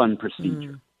not a fun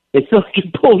procedure. It's like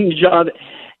you're pulling your jaw.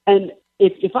 And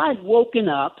if I had woken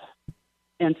up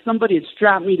and somebody had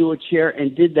strapped me to a chair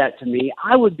and did that to me,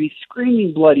 I would be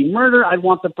screaming bloody murder. I'd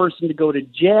want the person to go to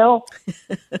jail.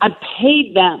 I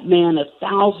paid that man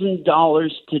 $1,000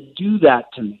 to do that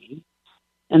to me.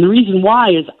 And the reason why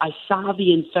is I saw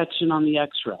the infection on the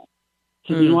x-ray.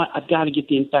 So you know what? I've got to get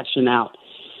the infection out.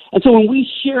 And so when we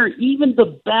share even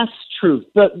the best truth,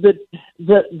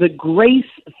 the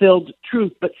grace-filled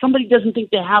truth, but somebody doesn't think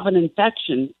they have an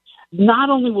infection, not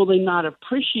only will they not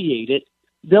appreciate it,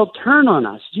 they'll turn on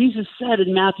us. Jesus said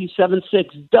in Matthew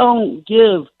 7:6, don't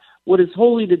give what is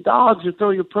holy to dogs or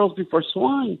throw your pearls before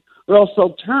swine, or else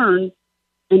they'll turn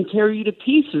and tear you to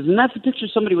pieces. And that's a picture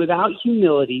of somebody without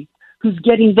humility who's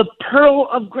getting the pearl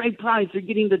of great price. They're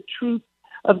getting the truth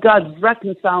of God's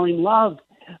reconciling love.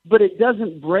 But it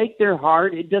doesn't break their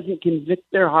heart. It doesn't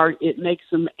convict their heart. It makes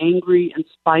them angry and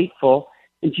spiteful.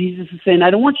 And Jesus is saying, I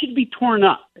don't want you to be torn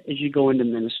up as you go into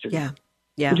ministry. Yeah.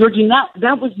 And Georgie,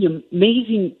 that was the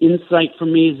amazing insight for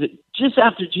me, is that just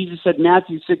after Jesus said,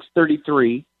 Matthew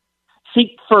 6:33,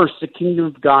 seek first the kingdom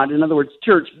of God. In other words,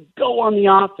 church, go on the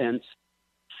offense.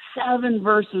 7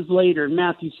 verses later, in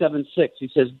Matthew 7:6, he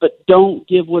says, but don't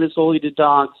give what is holy to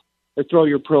dogs or throw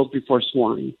your pearls before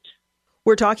swine.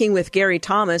 We're talking with Gary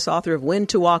Thomas, author of When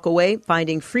to Walk Away,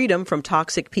 Finding Freedom from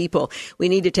Toxic People. We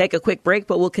need to take a quick break,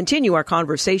 but we'll continue our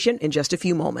conversation in just a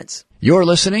few moments. You're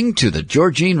listening to the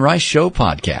Georgine Rice Show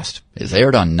podcast. It's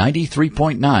aired on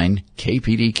 93.9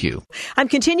 KPDQ. I'm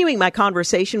continuing my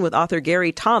conversation with author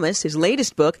Gary Thomas, his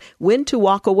latest book, When to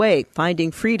Walk Away,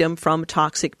 Finding Freedom from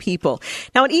Toxic People.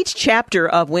 Now, in each chapter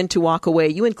of When to Walk Away,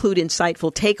 you include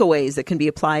insightful takeaways that can be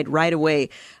applied right away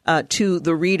to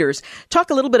the readers.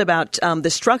 Talk a little bit about the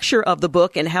structure of the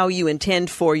book and how you intend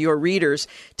for your readers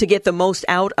to get the most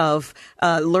out of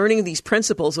learning these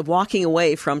principles of walking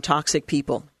away from toxic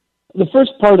people. The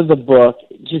first part of the book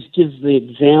just gives the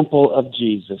example of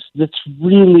Jesus. That's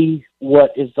really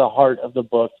what is the heart of the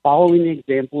book, following the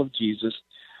example of Jesus,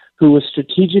 who was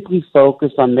strategically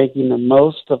focused on making the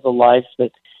most of the life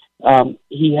that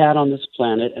he had on this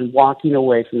planet and walking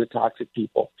away from the toxic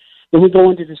people. Then we go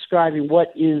into describing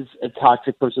what is a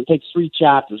toxic person. It takes 3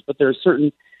 chapters, but there are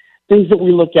certain things that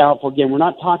we look out for. Again, we're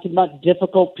not talking about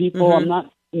difficult people. I'm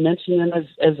not mentioning them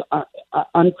as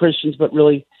un-Christians, but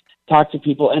really toxic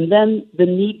people. And then the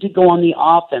need to go on the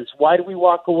offense. Why do we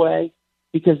walk away?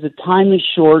 Because the time is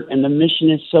short and the mission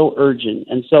is so urgent.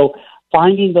 And so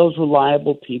finding those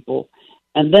reliable people.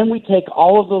 And then we take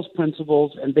all of those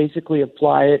principles and basically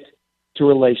apply it to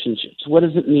relationships. What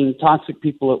does it mean, toxic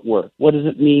people at work? What does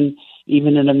it mean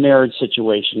even in a marriage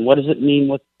situation? What does it mean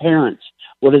with parents?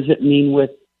 What does it mean with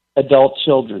adult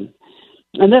children?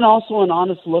 And then also an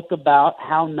honest look about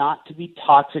how not to be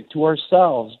toxic to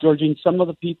ourselves. Georgine, some of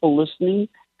the people listening,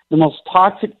 the most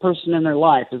toxic person in their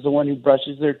life is the one who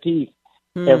brushes their teeth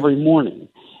every morning.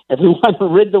 If we want to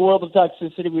rid the world of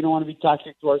toxicity, we don't want to be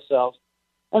toxic to ourselves.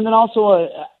 And then also,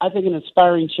 I think, an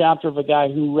inspiring chapter of a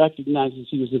guy who recognizes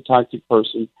he was a toxic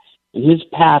person and his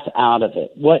path out of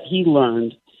it, what he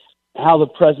learned, how the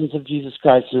presence of Jesus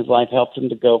Christ in his life helped him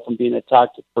to go from being a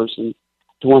toxic person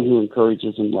to one who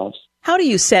encourages and loves. How do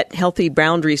you set healthy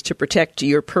boundaries to protect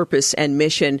your purpose and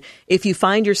mission if you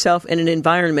find yourself in an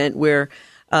environment where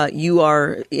you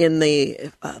are in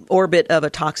the orbit of a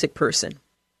toxic person?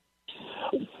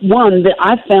 one, that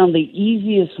I found the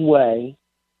easiest way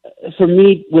for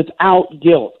me without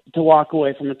guilt to walk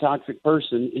away from a toxic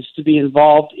person is to be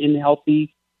involved in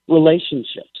healthy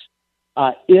relationships.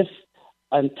 If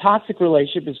a toxic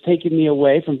relationship is taking me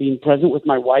away from being present with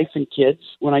my wife and kids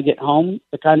when I get home,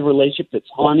 the kind of relationship that's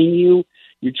haunting you,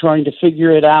 you're trying to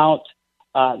figure it out,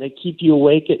 they keep you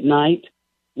awake at night,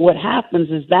 what happens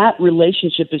is that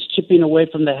relationship is chipping away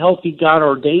from the healthy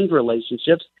God-ordained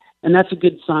relationships, and that's a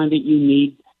good sign that you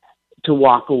need to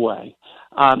walk away.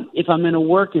 If I'm in a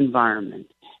work environment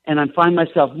and I find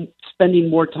myself spending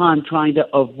more time trying to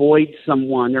avoid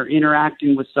someone or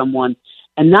interacting with someone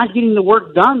and not getting the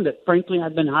work done that, frankly,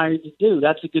 I've been hired to do,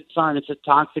 that's a good sign. It's a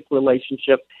toxic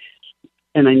relationship,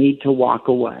 and I need to walk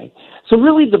away. So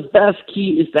really the best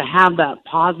key is to have that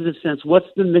positive sense. What's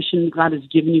the mission God has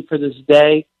given you for this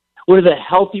day? What are the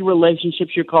healthy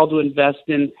relationships you're called to invest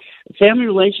in? Family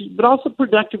relationships, but also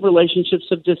productive relationships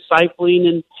of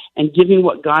discipling and giving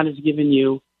what God has given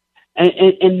you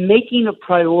and making a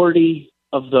priority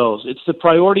of those. It's the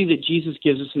priority that Jesus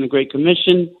gives us in the Great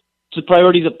Commission. It's the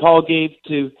priority that Paul gave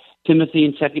to Timothy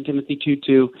in 2 Timothy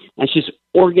 2:2, and it's just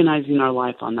organizing our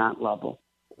life on that level.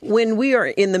 When we are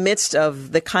in the midst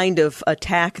of the kind of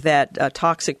attack that a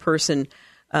toxic person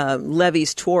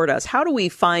levies toward us, how do we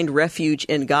find refuge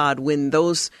in God when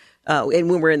those and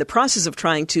when we're in the process of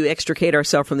trying to extricate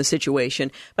ourselves from the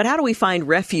situation? But how do we find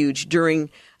refuge during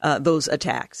those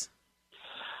attacks?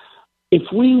 If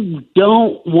we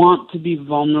don't want to be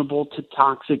vulnerable to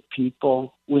toxic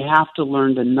people, we have to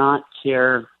learn to not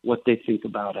care what they think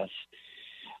about us.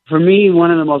 For me,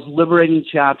 one of the most liberating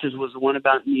chapters was the one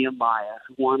about Nehemiah,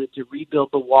 who wanted to rebuild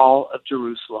the wall of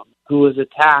Jerusalem, who was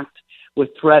attacked with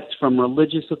threats from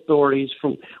religious authorities,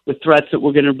 with threats that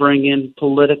were going to bring in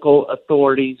political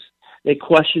authorities. They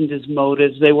questioned his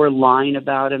motives. They were lying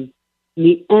about him. And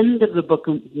the end of the book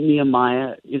of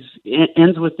Nehemiah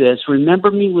ends with this: "Remember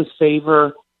me with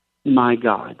favor, my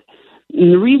God."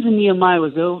 And the reason Nehemiah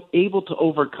was able to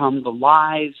overcome the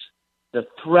lies, the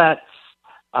threats,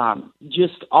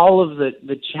 just all of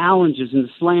the challenges and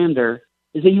the slander,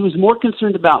 is that he was more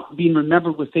concerned about being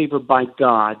remembered with favor by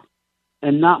God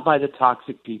and not by the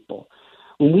toxic people.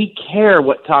 When we care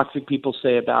what toxic people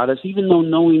say about us, even though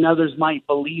knowing others might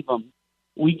believe them,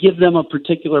 we give them a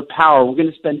particular power. We're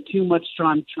going to spend too much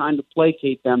time trying to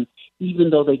placate them, even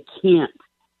though they can't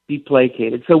be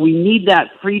placated. So we need that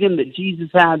freedom that Jesus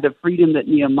had, the freedom that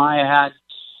Nehemiah had,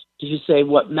 to just say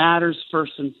what matters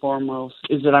first and foremost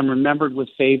is that I'm remembered with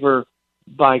favor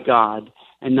by God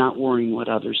and not worrying what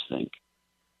others think.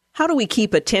 How do we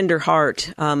keep a tender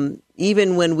heart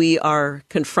even when we are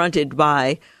confronted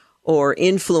by or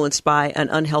influenced by an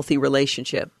unhealthy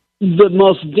relationship? The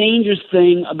most dangerous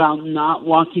thing about not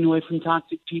walking away from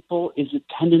toxic people is a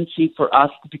tendency for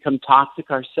us to become toxic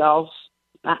ourselves.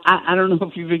 I don't know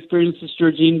if you've experienced this,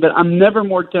 Georgine, but I'm never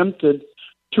more tempted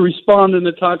to respond in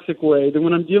a toxic way than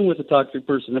when I'm dealing with a toxic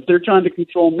person. If they're trying to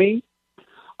control me,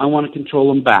 I want to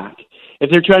control them back. If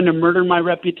they're trying to murder my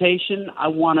reputation, I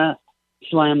want to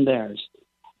slam theirs.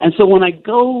 And so when I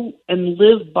go and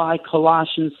live by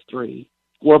Colossians 3,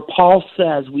 where Paul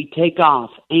says we take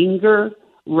off anger,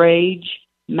 rage,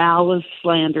 malice,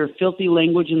 slander, filthy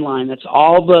language, and lying, that's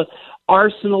all the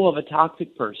arsenal of a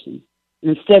toxic person.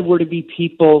 And instead, we're to be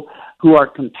people who are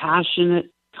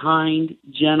compassionate, kind,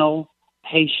 gentle,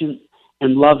 patient,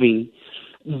 and loving.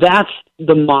 That's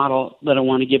the model that I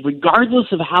want to give. Regardless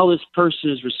of how this person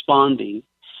is responding,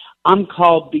 I'm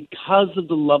called, because of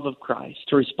the love of Christ,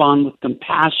 to respond with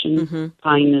compassion,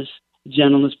 kindness,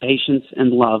 gentleness, patience,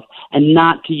 and love, and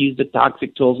not to use the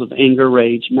toxic tools of anger,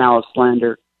 rage, malice,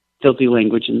 slander, filthy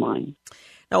language, and lying.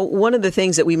 Now, one of the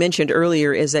things that we mentioned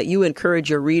earlier is that you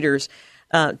encourage your readers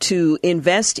to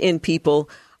invest in people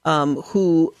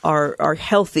who are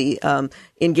healthy,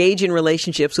 engage in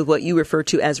relationships with what you refer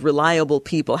to as reliable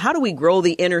people. How do we grow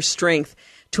the inner strength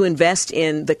to invest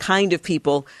in the kind of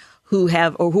people who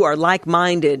have or who are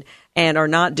like-minded and are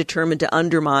not determined to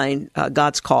undermine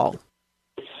God's call?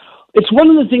 It's one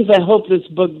of the things I hope this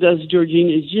book does, Georgine,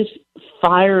 is just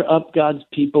fire up God's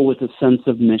people with a sense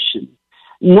of mission.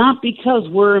 Not because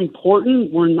we're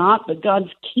important, we're not, but God's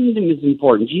kingdom is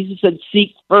important. Jesus said,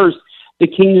 seek first the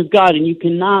kingdom of God, and you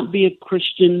cannot be a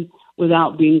Christian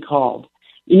without being called.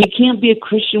 And you can't be a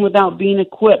Christian without being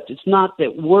equipped. It's not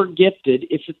that we're gifted,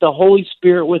 it's that the Holy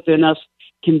Spirit within us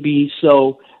can be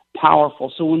so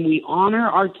powerful. So when we honor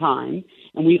our time,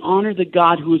 and we honor the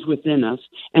God who is within us,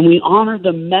 and we honor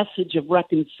the message of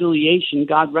reconciliation,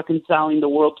 God reconciling the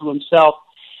world to himself,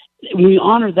 we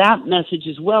honor that message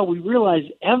as well. We realize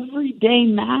every day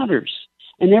matters,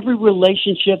 and every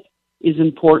relationship is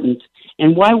important.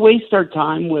 And why waste our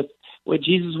time with what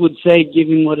Jesus would say,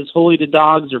 giving what is holy to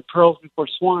dogs or pearls before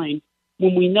swine,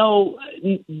 when we know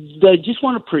they just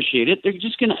won't appreciate it. They're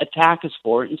just going to attack us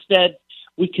for it. Instead,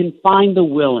 we can find the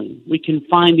willing. We can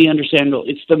find the understandable.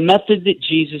 It's the method that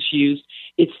Jesus used.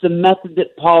 It's the method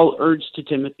that Paul urged to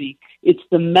Timothy. It's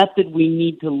the method we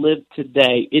need to live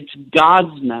today. It's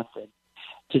God's method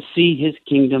to see his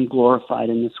kingdom glorified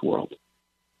in this world.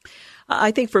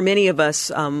 I think for many of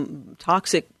us,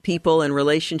 toxic people and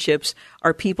relationships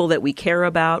are people that we care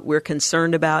about, we're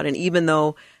concerned about, and even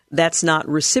though that's not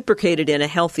reciprocated in a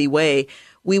healthy way,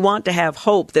 we want to have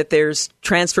hope that there's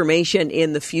transformation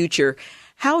in the future.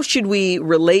 How should we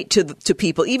relate to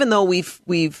people, even though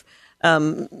we're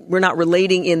not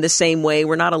relating in the same way,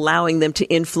 we're not allowing them to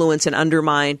influence and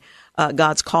undermine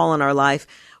God's call in our life?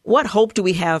 What hope do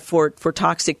we have for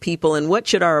toxic people, and what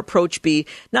should our approach be,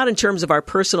 not in terms of our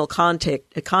personal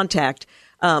contact,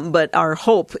 but our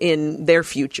hope in their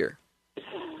future?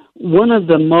 One of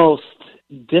the most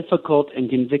difficult and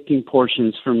convicting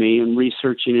portions for me in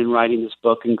researching and writing this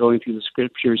book and going through the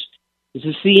scriptures is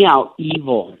to see how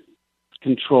evil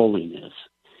controlling is.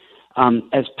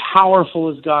 As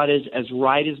powerful as God is, as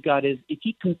right as God is, if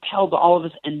he compelled all of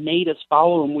us and made us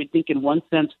follow him, we think in one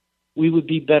sense we would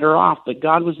be better off. But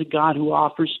God was a God who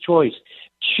offers choice.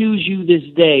 Choose you this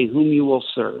day whom you will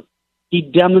serve. He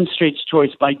demonstrates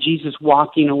choice by Jesus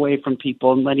walking away from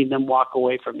people and letting them walk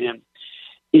away from him.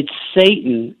 It's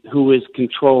Satan who is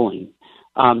controlling.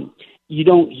 You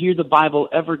don't hear the Bible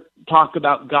ever talk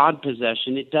about God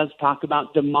possession. It does talk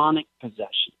about demonic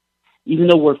possession. Even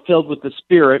though we're filled with the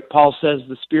Spirit, Paul says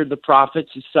the spirit of the prophets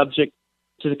is subject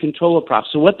to the control of prophets.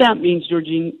 So what that means,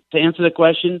 Georgine, to answer the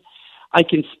question, I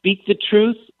can speak the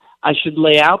truth, I should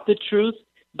lay out the truth,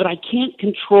 but I can't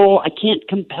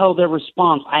compel their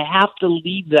response. I have to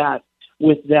leave that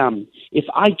with them. If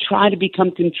I try to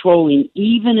become controlling,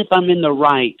 even if I'm in the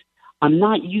right, I'm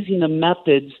not using the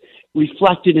methods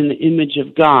reflected in the image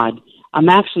of God. I'm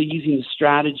actually using the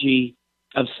strategy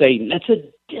of Satan. That's a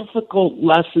difficult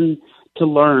lesson to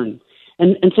learn.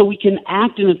 And so we can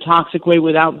act in a toxic way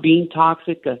without being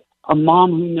toxic. A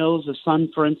mom who knows a son,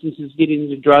 for instance, is getting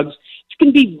into drugs, it's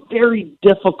going to be very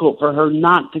difficult for her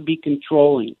not to be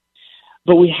controlling.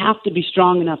 But we have to be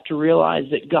strong enough to realize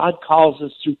that God calls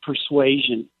us through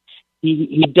persuasion.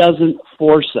 He doesn't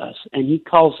force us, and he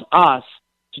calls us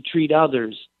to treat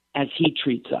others as he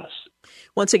treats us.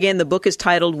 Once again, the book is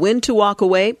titled When to Walk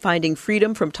Away, Finding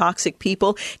Freedom from Toxic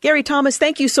People. Gary Thomas,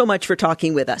 thank you so much for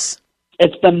talking with us.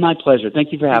 It's been my pleasure.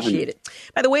 Thank you for having me. Appreciate it.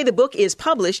 By the way, the book is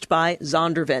published by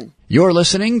Zondervan. You're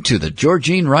listening to the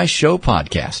Georgene Rice Show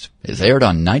podcast. It's aired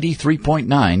on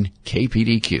 93.9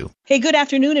 KPDQ. Hey, good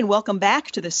afternoon and welcome back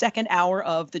to the second hour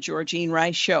of the Georgene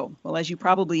Rice Show. Well, as you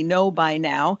probably know by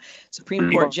now,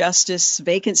 Supreme Court Justice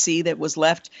vacancy that was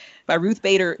left by Ruth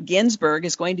Bader Ginsburg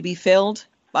is going to be filled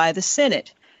by the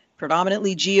Senate,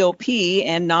 predominantly GOP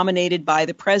and nominated by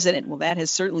the president. Well, that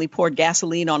has certainly poured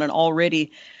gasoline on an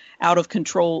already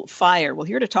out-of-control fire. Well,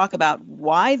 here to talk about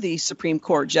why the Supreme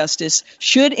Court Justice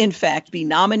should, in fact, be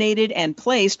nominated and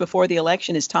placed before the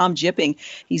election is Tom Jipping.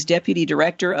 He's Deputy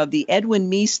Director of the Edwin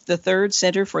Meese III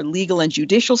Center for Legal and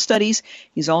Judicial Studies.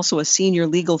 He's also a Senior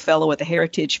Legal Fellow at the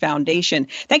Heritage Foundation.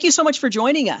 Thank you so much for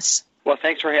joining us. Well,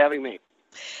 thanks for having me.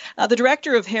 The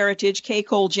director of Heritage, Kay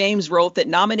Cole James, wrote that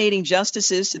nominating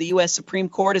justices to the U.S. Supreme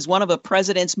Court is one of a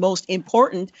president's most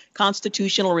important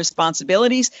constitutional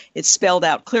responsibilities. It's spelled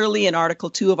out clearly in Article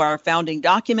 2 of our founding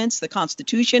documents, the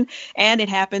Constitution, and it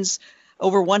happens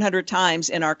over 100 times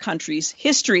in our country's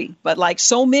history. But like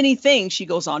so many things, she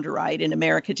goes on to write, in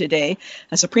America today,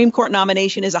 a Supreme Court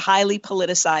nomination is a highly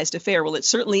politicized affair. Well, it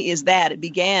certainly is that. It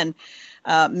began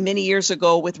many years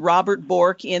ago with Robert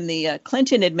Bork in the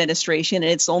Clinton administration,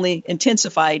 and it's only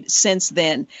intensified since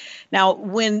then. Now,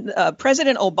 when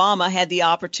President Obama had the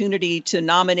opportunity to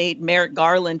nominate Merrick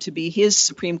Garland to be his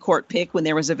Supreme Court pick when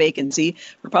there was a vacancy,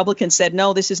 Republicans said,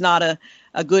 no, this is not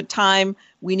a good time.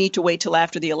 We need to wait till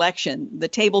after the election. The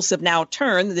tables have now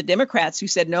turned. The Democrats who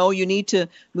said, no, you need to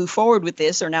move forward with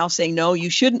this are now saying, no, you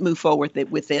shouldn't move forward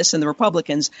with this. And the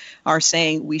Republicans are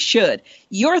saying we should.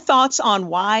 Your thoughts on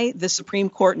why the Supreme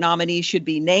Court nominee should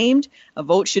be named, a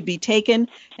vote should be taken,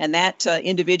 and that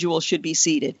individual should be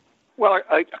seated? Well,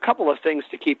 a couple of things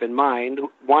to keep in mind.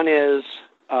 One is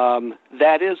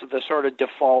that is the sort of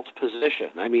default position.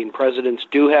 I mean, presidents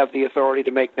do have the authority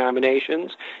to make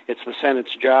nominations. It's the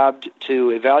Senate's job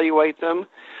to evaluate them.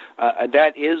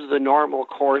 That is the normal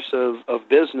course of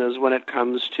business when it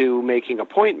comes to making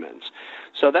appointments.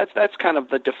 So that's kind of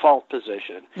the default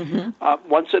position. Mm-hmm.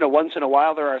 Once in a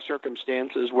while, there are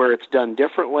circumstances where it's done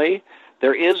differently.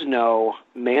 There is no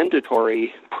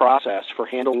mandatory process for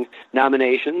handling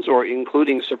nominations or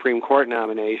including Supreme Court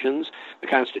nominations. The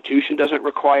Constitution doesn't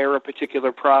require a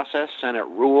particular process. Senate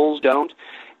rules don't.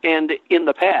 And in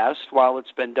the past, while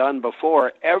it's been done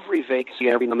before, every vacancy,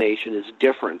 every nomination is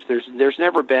different. There's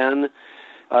never been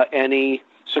any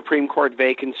Supreme Court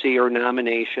vacancy or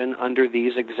nomination under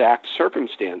these exact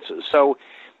circumstances. So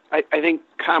I think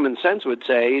common sense would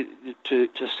say to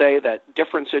say that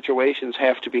different situations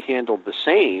have to be handled the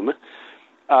same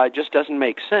just doesn't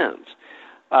make sense.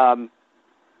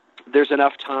 There's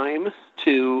enough time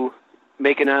to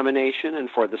make a nomination and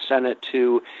for the Senate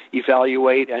to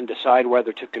evaluate and decide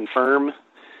whether to confirm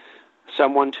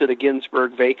someone to the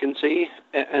Ginsburg vacancy,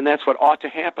 and that's what ought to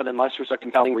happen unless there's a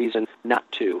compelling reason not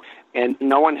to. And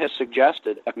no one has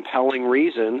suggested a compelling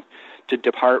reason to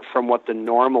depart from what the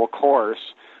normal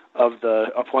course of the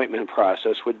appointment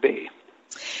process would be.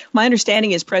 My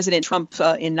understanding is President Trump,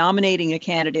 in nominating a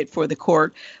candidate for the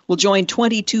court, will join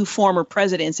 22 former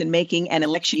presidents in making an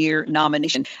election year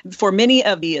nomination. For many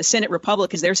of the Senate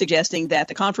Republicans, they're suggesting that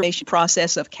the confirmation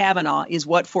process of Kavanaugh is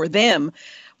what, for them,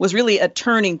 was really a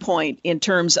turning point in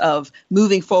terms of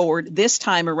moving forward this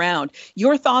time around.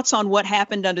 Your thoughts on what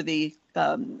happened under the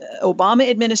Obama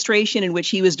administration, in which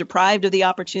he was deprived of the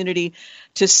opportunity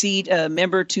to seat a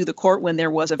member to the court when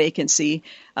there was a vacancy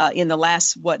in the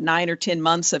last, 9 or 10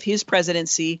 months of his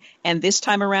presidency, and this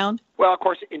time around? Well, of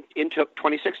course, in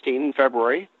 2016, in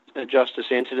February, Justice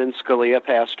Antonin Scalia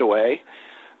passed away.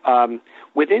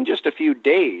 Within just a few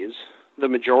days, the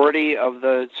majority of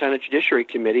the Senate Judiciary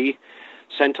Committee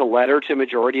sent a letter to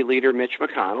Majority Leader Mitch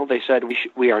McConnell. They said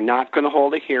we are not going to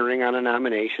hold a hearing on a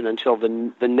nomination until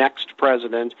the next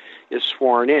president is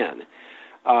sworn in.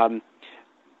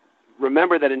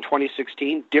 Remember that in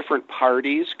 2016, different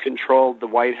parties controlled the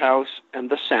White House and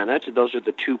the Senate. Those are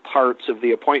the two parts of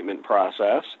the appointment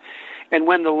process. And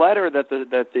when the letter that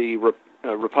the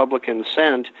Republicans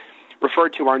sent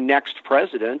referred to our next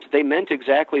president, they meant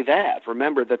exactly that.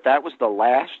 Remember that was the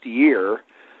last year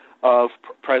of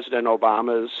President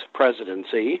Obama's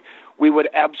presidency. We would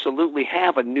absolutely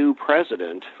have a new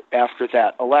president after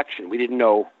that election. We didn't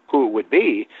know who it would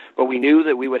be, but we knew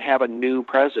that we would have a new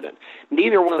president.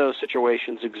 Neither one of those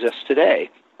situations exists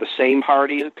today. The same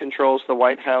party controls the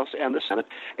White House and the Senate,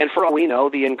 and for all we know,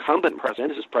 the incumbent president,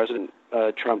 this is President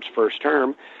Trump's first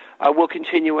term, will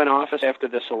continue in office after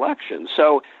this election.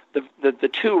 So the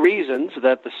two reasons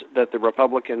that the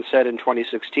Republicans said in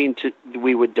 2016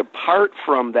 we would depart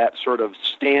from that sort of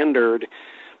standard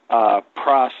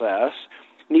process,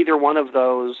 neither one of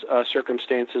those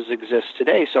circumstances exists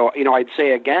today. So, I'd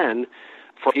say again,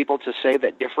 for people to say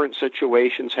that different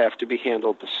situations have to be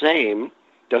handled the same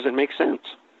doesn't make sense.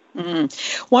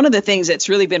 Mm-hmm. One of the things that's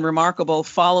really been remarkable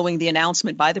following the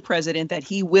announcement by the president that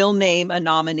he will name a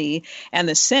nominee, and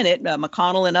the Senate,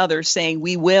 McConnell and others, saying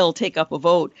we will take up a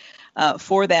vote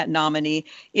for that nominee,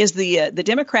 is the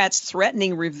Democrats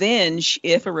threatening revenge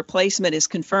if a replacement is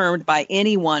confirmed by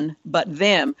anyone but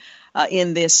them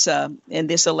in this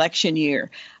election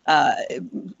year.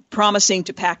 Promising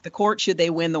to pack the court should they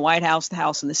win the White House, the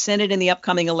House, and the Senate in the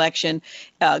upcoming election,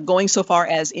 going so far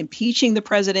as impeaching the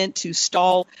president to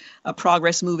stall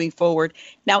progress moving forward.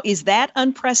 Now, is that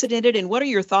unprecedented? And what are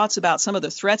your thoughts about some of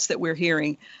the threats that we're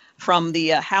hearing from the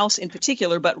House in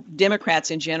particular, but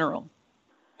Democrats in general?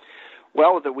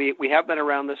 Well, we have been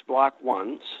around this block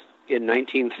once. In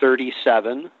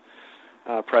 1937,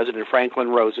 President Franklin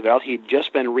Roosevelt, he'd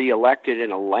just been reelected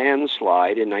in a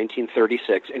landslide in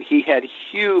 1936, and he had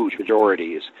huge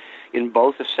majorities in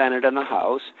both the Senate and the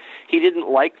House. He didn't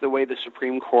like the way the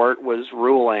Supreme Court was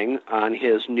ruling on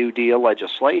his New Deal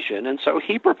legislation, and so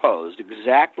he proposed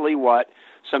exactly what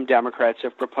some Democrats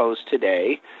have proposed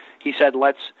today. He said,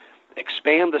 let's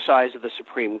expand the size of the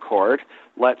Supreme Court,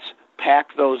 let's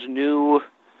pack those new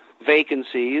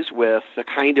vacancies with the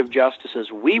kind of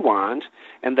justices we want,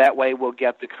 and that way we'll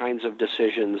get the kinds of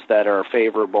decisions that are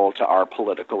favorable to our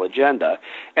political agenda.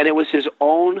 And it was his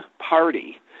own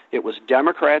party, it was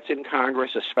Democrats in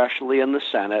Congress, especially in the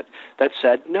Senate, that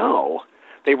said no.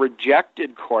 They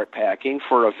rejected court packing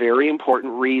for a very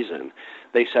important reason.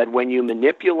 They said when you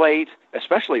manipulate,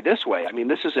 especially this way,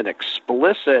 this is an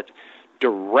explicit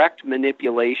direct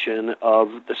manipulation of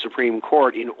the Supreme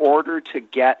Court in order to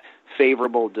get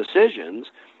favorable decisions,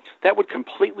 that would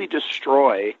completely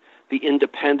destroy the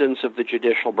independence of the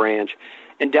judicial branch.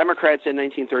 And Democrats in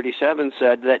 1937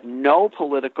 said that no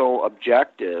political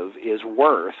objective is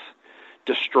worth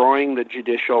destroying the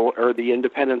judicial or the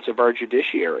independence of our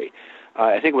judiciary.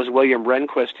 I think it was William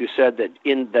Rehnquist who said that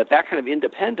that kind of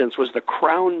independence was the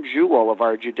crown jewel of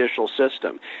our judicial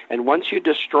system. And once you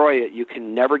destroy it, you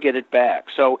can never get it back.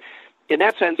 So in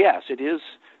that sense, yes, it is.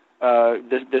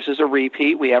 This is a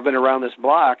repeat. We have been around this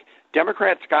block.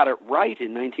 Democrats got it right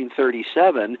in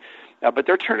 1937, but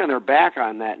they're turning their back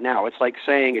on that now. It's like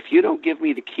saying, if you don't give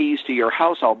me the keys to your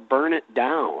house, I'll burn it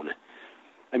down.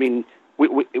 I mean,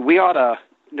 we ought to,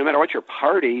 no matter what your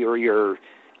party or your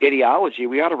ideology,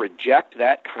 we ought to reject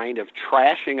that kind of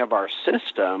trashing of our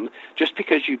system just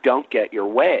because you don't get your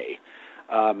way,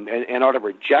 and ought to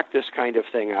reject this kind of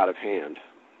thing out of hand.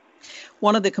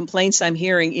 One of the complaints I'm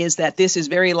hearing is that this is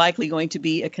very likely going to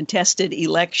be a contested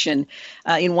election.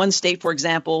 In one state, for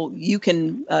example, you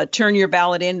can turn your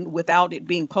ballot in without it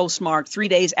being postmarked 3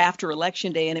 days after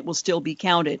Election Day, and it will still be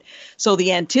counted. So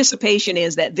the anticipation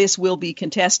is that this will be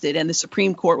contested, and the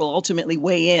Supreme Court will ultimately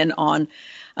weigh in on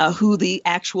who the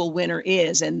actual winner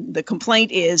is. And the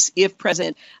complaint is, if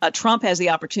President Trump has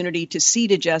the opportunity to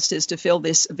seat a justice to fill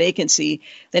this vacancy,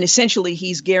 then essentially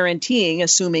he's guaranteeing,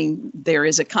 assuming there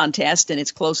is a contest and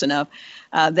it's close enough,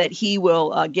 that he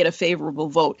will get a favorable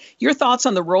vote. Your thoughts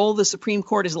on the role the Supreme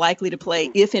Court is likely to play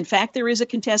if, in fact, there is a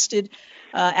contested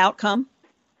outcome?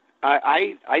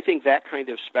 I think that kind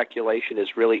of speculation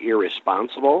is really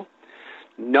irresponsible.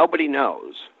 Nobody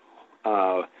knows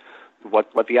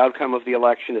what the outcome of the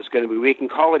election is going to be. We can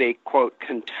call it a, quote,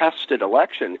 contested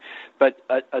election, but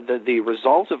the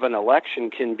result of an election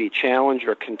can be challenged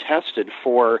or contested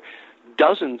for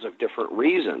dozens of different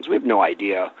reasons. We have no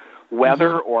idea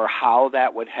whether or how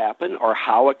that would happen or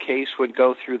how a case would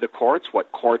go through the courts,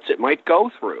 what courts it might go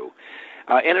through.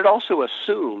 And it also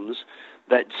assumes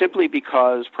that simply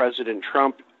because President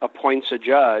Trump appoints a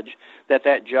judge,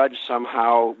 that judge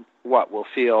somehow will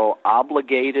feel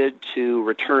obligated to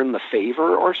return the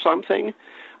favor or something.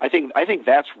 I think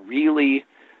that's really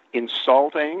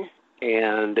insulting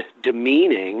and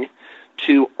demeaning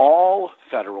to all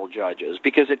federal judges,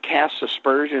 because it casts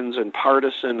aspersions and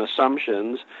partisan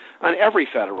assumptions on every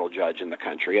federal judge in the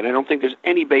country, and I don't think there's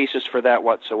any basis for that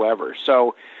whatsoever.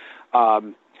 So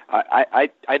I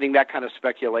think that kind of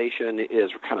speculation is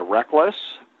kind of reckless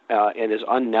and is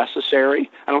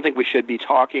unnecessary. I don't think we should be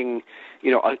talking,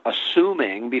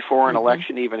 assuming before an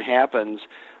election even happens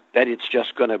that it's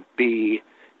just going to be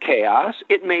chaos.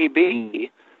 It may be,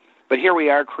 but here we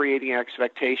are creating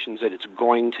expectations that it's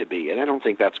going to be, and I don't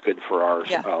think that's good for our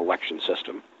election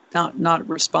system. Not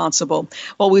responsible.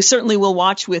 Well, we certainly will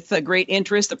watch with great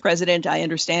interest. The president, I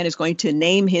understand, is going to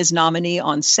name his nominee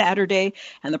on Saturday,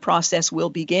 and the process will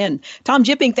begin. Tom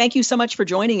Jipping, thank you so much for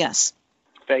joining us.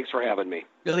 Thanks for having me.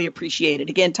 Really appreciate it.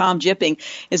 Again, Tom Jipping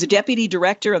is a deputy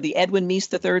director of the Edwin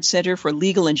Meese III Center for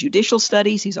Legal and Judicial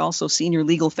Studies. He's also senior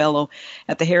legal fellow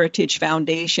at the Heritage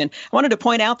Foundation. I wanted to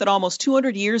point out that almost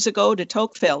 200 years ago, de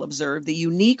Tocqueville observed the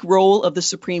unique role of the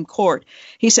Supreme Court.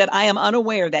 He said, "I am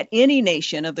unaware that any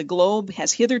nation of the globe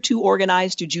has hitherto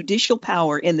organized judicial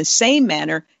power in the same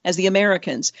manner as the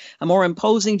Americans. A more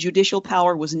imposing judicial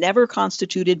power was never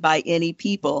constituted by any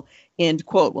people." End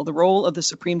quote. Well, the role of the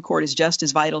Supreme Court is just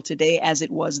as vital today as it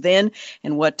was then,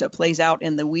 and what plays out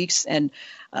in the weeks and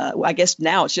I guess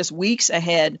now it's just weeks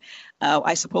ahead,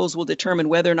 I suppose will determine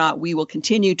whether or not we will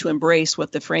continue to embrace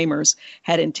what the framers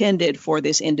had intended for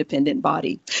this independent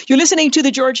body. You're listening to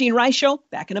The Georgene Rice Show.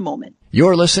 Back in a moment.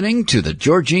 You're listening to The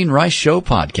Georgene Rice Show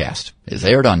podcast. It's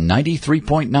aired on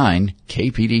 93.9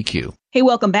 KPDQ. Hey,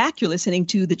 welcome back. You're listening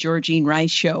to The Georgene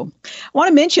Rice Show. I want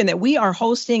to mention that we are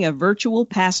hosting a virtual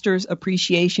Pastors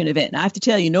Appreciation event. And I have to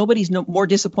tell you, nobody's more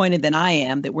disappointed than I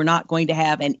am that we're not going to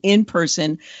have an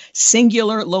in-person,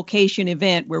 singular location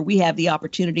event where we have the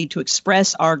opportunity to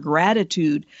express our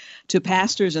gratitude to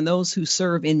pastors and those who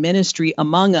serve in ministry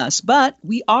among us. But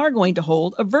we are going to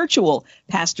hold a virtual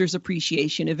Pastors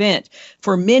Appreciation event.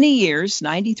 For many years,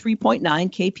 93.9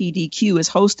 KPDQ has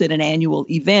hosted an annual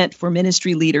event for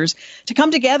ministry leaders to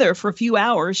come together for a few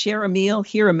hours, share a meal,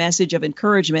 hear a message of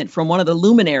encouragement from one of the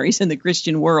luminaries in the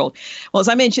Christian world. Well, as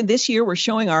I mentioned, this year we're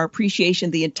showing our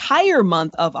appreciation the entire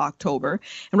month of October,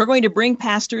 and we're going to bring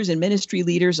pastors and ministry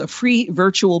leaders a free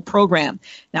virtual program.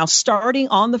 Now, starting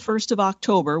on the 1st of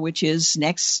October, which is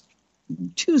next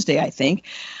Tuesday, I think,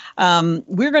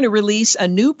 we're going to release a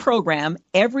new program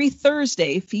every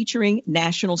Thursday featuring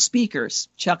national speakers: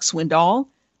 Chuck Swindoll,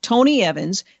 Tony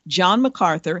Evans, John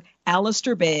MacArthur,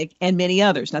 Alistair Begg, and many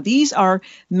others. Now, these are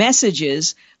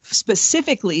messages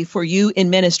specifically for you in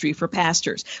ministry, for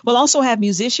pastors. We'll also have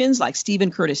musicians like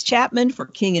Stephen Curtis Chapman for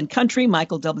King and Country,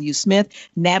 Michael W. Smith,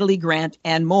 Natalie Grant,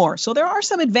 and more. So there are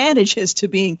some advantages to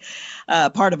being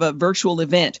part of a virtual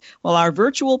event. Well, our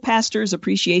virtual Pastors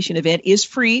Appreciation event is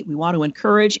free. We want to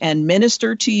encourage and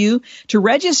minister to you. To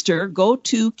register, go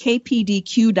to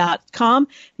kpdq.com.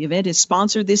 The event is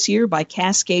sponsored this year by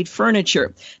Cascade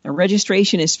Furniture. Now,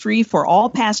 registration is free for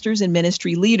all pastors and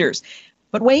ministry leaders.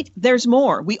 But wait, there's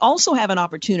more. We also have an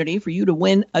opportunity for you to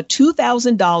win a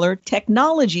 $2,000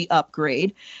 technology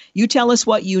upgrade. You tell us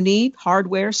what you need,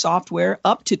 hardware, software,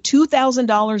 up to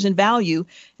 $2,000 in value,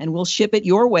 and we'll ship it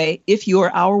your way if you're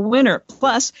our winner.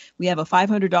 Plus, we have a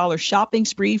 $500 shopping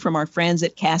spree from our friends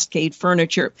at Cascade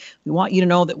Furniture. We want you to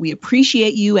know that we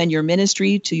appreciate you and your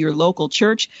ministry to your local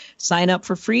church. Sign up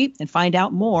for free and find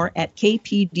out more at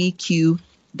kpdq.com,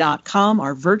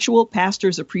 our virtual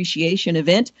Pastors Appreciation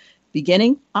event,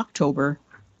 beginning October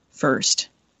 1st.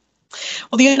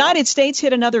 Well, the United States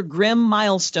hit another grim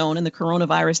milestone in the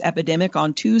coronavirus epidemic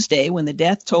on Tuesday when the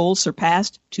death toll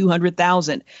surpassed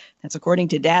 200,000. That's according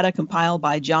to data compiled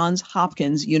by Johns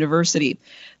Hopkins University.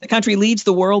 The country leads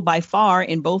the world by far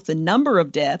in both the number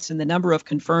of deaths and the number of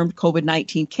confirmed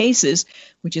COVID-19 cases,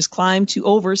 which has climbed to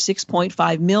over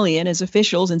 6.5 million as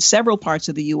officials in several parts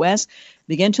of the U.S.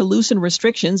 begin to loosen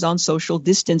restrictions on social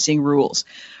distancing rules.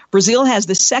 Brazil has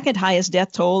the second highest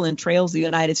death toll and trails the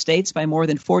United States by more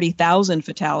than 40,000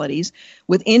 fatalities,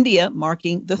 with India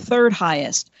marking the third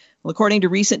highest. Well, according to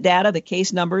recent data, the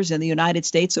case numbers in the United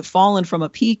States have fallen from a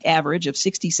peak average of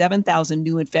 67,000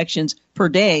 new infections per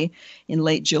day in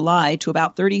late July to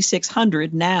about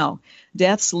 3,600 now.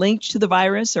 Deaths linked to the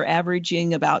virus are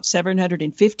averaging about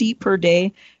 750 per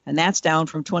day, and that's down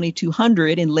from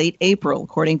 2,200 in late April,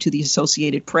 according to the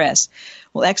Associated Press.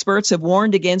 Well, experts have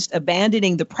warned against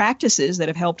abandoning the practices that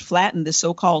have helped flatten the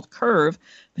so-called curve,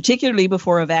 particularly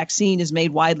before a vaccine is made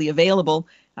widely available,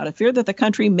 out of fear that the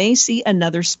country may see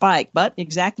another spike. But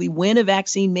exactly when a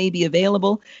vaccine may be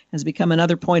available has become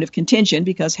another point of contention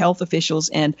because health officials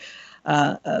and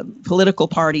political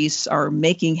parties are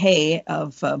making hay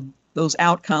of those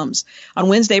outcomes. On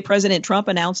Wednesday, President Trump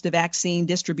announced a vaccine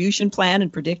distribution plan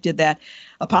and predicted that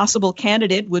a possible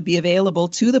candidate would be available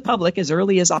to the public as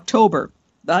early as October.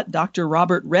 But Dr.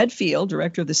 Robert Redfield,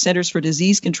 director of the Centers for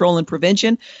Disease Control and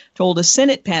Prevention, told a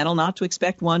Senate panel not to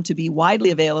expect one to be widely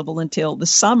available until the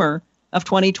summer of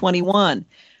 2021.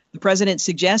 The president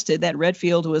suggested that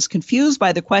Redfield was confused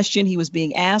by the question he was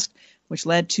being asked, which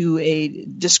led to a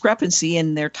discrepancy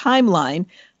in their timeline.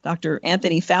 Dr.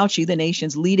 Anthony Fauci, the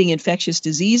nation's leading infectious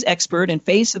disease expert and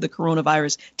face of the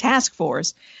coronavirus task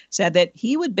force, said that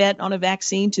he would bet on a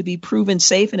vaccine to be proven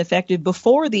safe and effective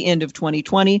before the end of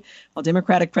 2020, while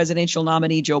Democratic presidential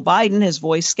nominee Joe Biden has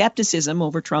voiced skepticism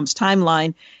over Trump's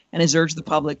timeline and has urged the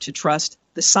public to trust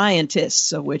the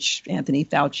scientists, of which Anthony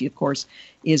Fauci, of course,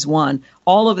 is one.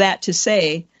 All of that to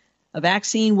say, a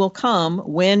vaccine will come.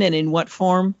 When and in what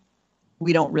form,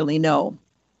 we don't really know.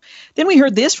 Then we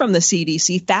heard this from the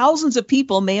CDC. Thousands of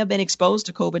people may have been exposed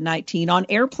to COVID-19 on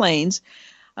airplanes.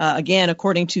 Again,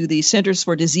 according to the Centers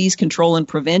for Disease Control and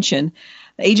Prevention,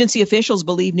 agency officials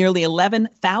believe nearly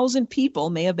 11,000 people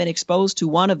may have been exposed to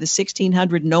one of the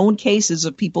 1,600 known cases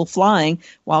of people flying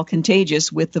while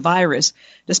contagious with the virus,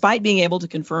 despite being unable to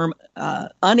confirm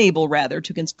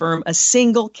a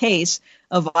single case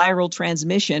of viral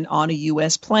transmission on a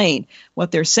U.S. plane.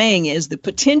 What they're saying is the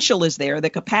potential is there, the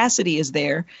capacity is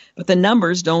there, but the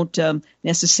numbers don't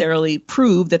necessarily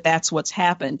prove that that's what's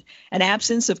happened. An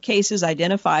absence of cases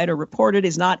identified or reported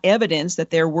is not evidence that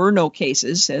there were no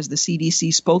cases, says the CDC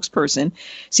spokesperson.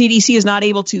 CDC is not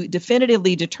able to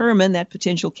definitively determine that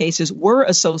potential cases were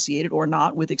associated or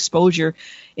not with exposure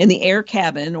in the air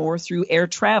cabin or through air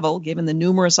travel, given the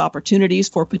numerous opportunities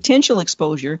for potential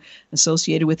exposure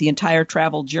associated with the entire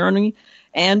travel journey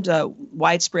and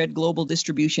widespread global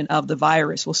distribution of the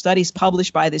virus. Well, studies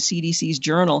published by the CDC's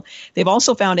journal, they've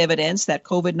also found evidence that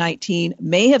COVID-19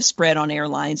 may have spread on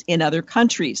airlines in other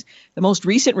countries. The most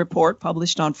recent report,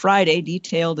 published on Friday,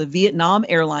 detailed a Vietnam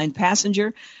airline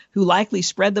passenger who likely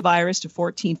spread the virus to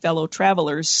 14 fellow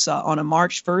travelers on a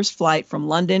March 1st flight from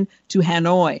London to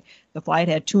Hanoi. The flight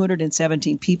had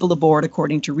 217 people aboard,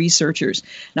 according to researchers.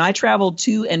 Now, I traveled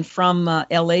to and from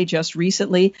L.A. just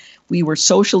recently. We were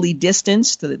socially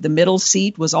distanced. The middle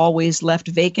seat was always left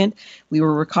vacant. We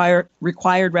were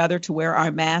required to wear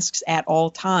our masks at all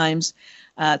times.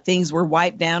 Things were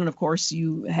wiped down, and of course,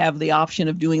 you have the option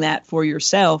of doing that for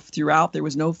yourself throughout. There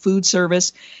was no food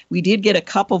service. We did get a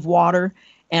cup of water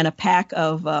and a pack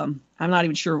of, I'm not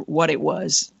even sure what it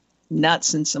was,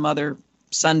 nuts and some other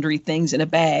sundry things in a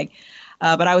bag.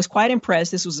 But I was quite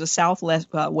impressed. This was a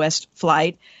Southwest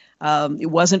flight. It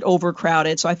wasn't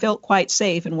overcrowded, so I felt quite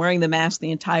safe in wearing the mask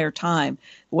the entire time.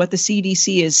 What the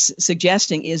CDC is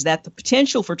suggesting is that the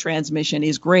potential for transmission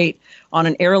is great on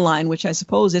an airline, which I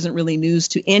suppose isn't really news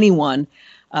to anyone,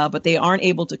 but they aren't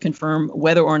able to confirm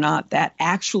whether or not that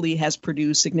actually has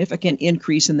produced significant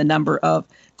increase in the number of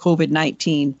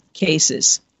COVID-19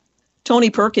 cases.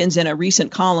 Tony Perkins, in a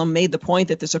recent column, made the point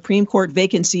that the Supreme Court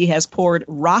vacancy has poured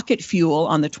rocket fuel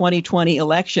on the 2020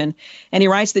 election. And he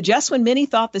writes that just when many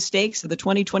thought the stakes of the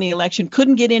 2020 election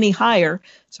couldn't get any higher,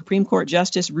 Supreme Court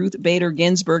Justice Ruth Bader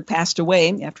Ginsburg passed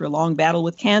away after a long battle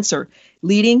with cancer,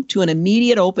 leading to an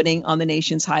immediate opening on the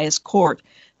nation's highest court.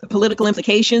 The political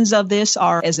implications of this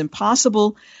are as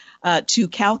impossible to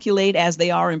calculate as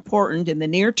they are important in the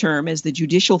near term, as the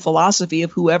judicial philosophy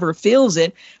of whoever fills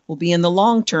it will be in the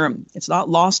long term. It's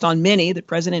not lost on many that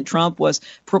President Trump was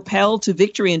propelled to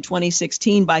victory in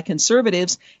 2016 by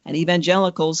conservatives and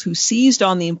evangelicals who seized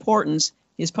on the importance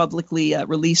his publicly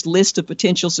released list of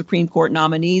potential Supreme Court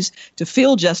nominees to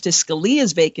fill Justice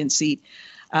Scalia's vacant seat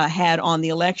had on the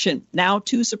election. Now,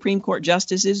 2 Supreme Court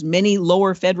justices, many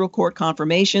lower federal court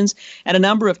confirmations, and a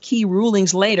number of key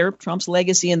rulings later, Trump's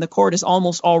legacy in the court is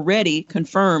almost already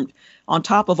confirmed. On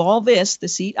top of all this, the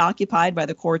seat occupied by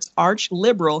the court's arch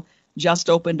liberal just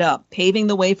opened up, paving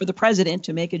the way for the president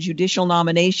to make a judicial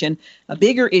nomination a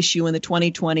bigger issue in the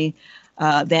 2020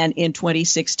 than in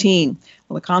 2016.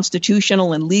 Well, the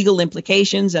constitutional and legal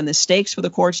implications and the stakes for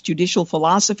the court's judicial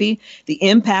philosophy, the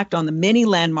impact on the many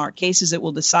landmark cases it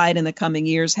will decide in the coming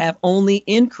years have only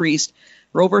increased.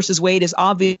 Roe versus Wade is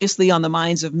obviously on the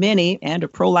minds of many, and a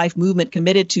pro-life movement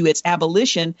committed to its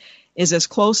abolition is as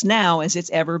close now as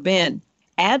it's ever been.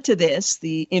 Add to this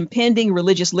the impending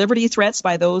religious liberty threats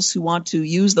by those who want to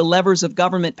use the levers of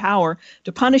government power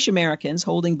to punish Americans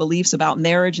holding beliefs about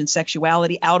marriage and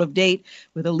sexuality out of date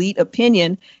with elite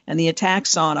opinion, and the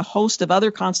attacks on a host of other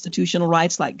constitutional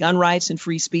rights like gun rights and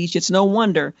free speech. It's no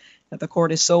wonder that the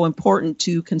court is so important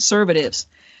to conservatives.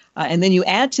 And then you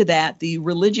add to that the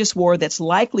religious war that's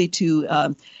likely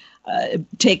to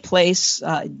take place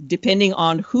depending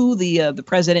on who the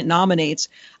president nominates.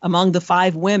 Among the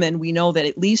 5 women, we know that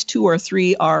at least 2 or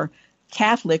 3 are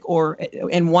Catholic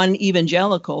and 1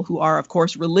 evangelical, who are, of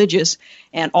course, religious.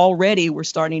 And already we're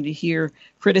starting to hear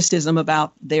criticism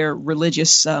about their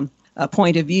religious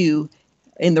point of view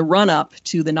in the run-up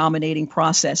to the nominating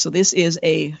process. So this is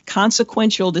a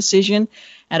consequential decision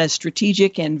at a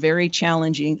strategic and very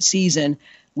challenging season.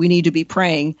 We need to be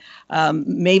praying.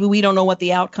 Maybe we don't know what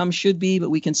the outcome should be, but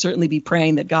we can certainly be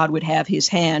praying that God would have his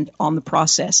hand on the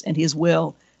process and his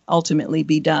will ultimately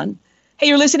be done. Hey,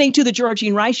 you're listening to The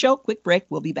Georgene Rice Show. Quick break.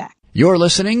 We'll be back. You're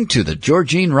listening to The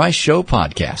Georgene Rice Show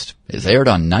podcast. It's aired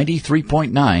on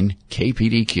 93.9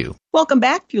 KPDQ. Welcome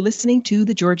back. You're listening to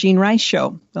The Georgene Rice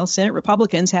Show. Well, Senate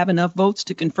Republicans have enough votes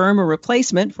to confirm a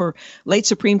replacement for late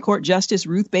Supreme Court Justice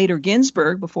Ruth Bader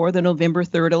Ginsburg before the November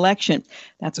 3rd election.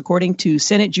 That's according to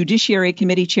Senate Judiciary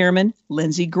Committee Chairman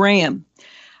Lindsey Graham.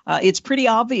 It's pretty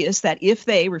obvious that if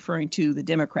they, referring to the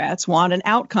Democrats, want an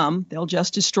outcome, they'll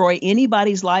just destroy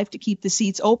anybody's life to keep the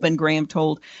seats open, Graham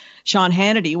told Sean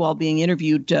Hannity while being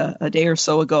interviewed a day or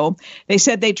so ago. They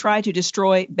said they tried to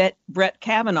destroy Brett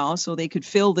Kavanaugh so they could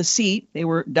fill the seat. They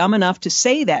were dumb enough to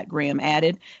say that, Graham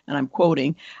added, and I'm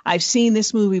quoting, "I've seen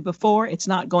this movie before. It's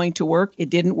not going to work.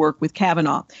 It didn't work with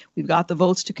Kavanaugh. We've got the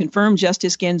votes to confirm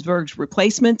Justice Ginsburg's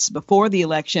replacements before the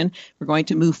election. We're going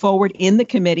to move forward in the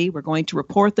committee. We're going to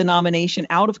report the nomination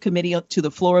out of committee to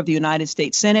the floor of the United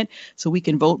States Senate so we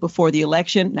can vote before the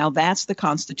election. Now that's the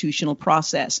constitutional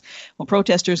process." Well,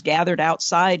 protesters gathered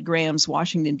outside Graham's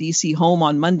Washington, D.C. home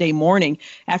on Monday morning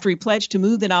after he pledged to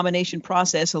move the nomination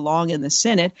process along in the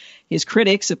Senate. His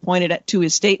critics have pointed to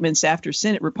his statements after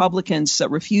Senate Republicans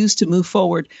refused to move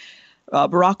forward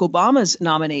Barack Obama's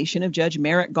nomination of Judge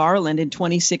Merrick Garland in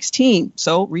 2016.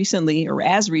 So recently, or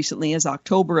as recently as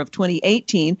October of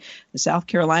 2018, the South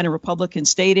Carolina Republican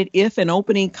stated if an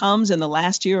opening comes in the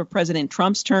last year of President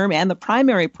Trump's term and the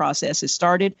primary process is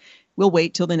started, we'll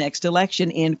wait till the next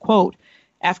election, end quote.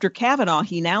 After Kavanaugh,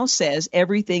 he now says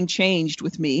everything changed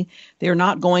with me. They're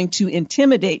not going to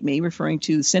intimidate me, referring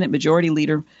to Senate Majority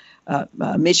Leader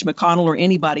Mitch McConnell or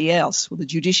anybody else. Well, the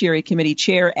Judiciary Committee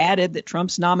chair added that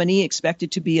Trump's nominee,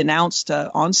 expected to be announced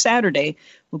on Saturday,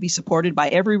 will be supported by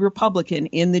every Republican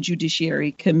in the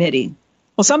Judiciary Committee.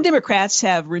 Well, some Democrats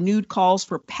have renewed calls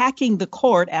for packing the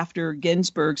court after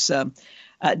Ginsburg's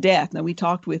death. Now, we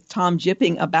talked with Tom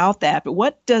Jipping about that, but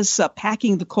what does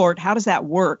packing the court, how does that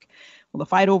work? Well, the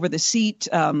fight over the seat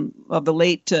of the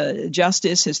late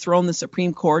justice has thrown the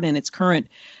Supreme Court and its current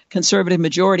conservative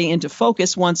majority into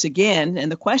focus once again.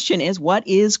 And the question is, what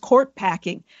is court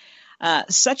packing?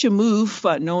 Such a move,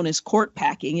 known as court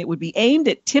packing, it would be aimed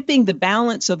at tipping the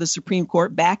balance of the Supreme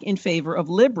Court back in favor of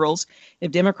liberals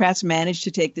if Democrats manage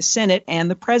to take the Senate and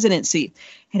the presidency.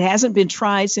 It hasn't been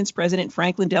tried since President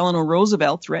Franklin Delano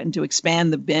Roosevelt threatened to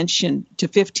expand the bench to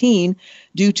 15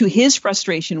 due to his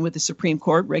frustration with the Supreme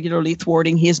Court regularly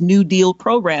thwarting his New Deal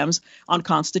programs on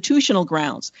constitutional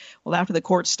grounds. Well, after the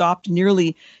court stopped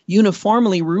nearly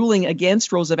uniformly ruling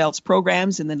against Roosevelt's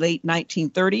programs in the late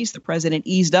 1930s, the president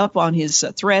eased up on his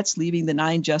threats, leaving the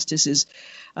 9 justices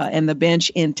and the bench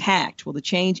intact. Well, the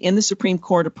change in the Supreme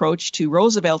Court approach to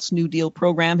Roosevelt's New Deal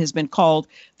program has been called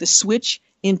the switch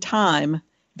in time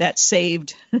that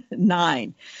saved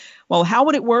 9. Well, how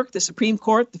would it work? The Supreme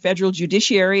Court, the federal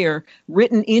judiciary are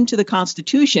written into the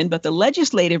Constitution, but the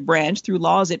legislative branch, through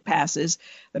laws it passes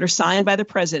that are signed by the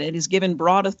president, is given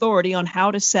broad authority on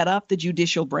how to set up the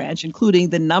judicial branch, including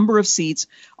the number of seats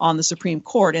on the Supreme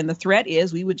Court. And the threat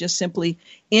is we would just simply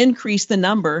increase the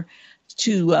number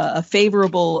to a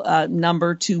favorable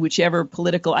number to whichever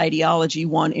political ideology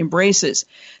one embraces.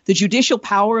 The judicial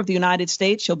power of the United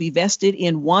States shall be vested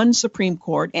in one Supreme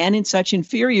Court and in such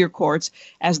inferior courts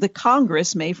as the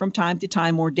Congress may from time to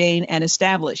time ordain and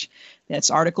establish. That's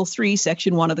Article 3,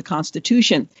 Section 1 of the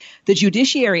Constitution. The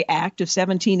Judiciary Act of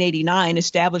 1789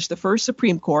 established the first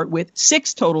Supreme Court with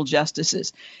 6 total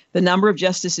justices. The number of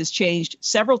justices changed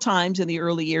several times in the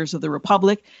early years of the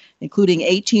Republic, including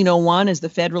 1801 as the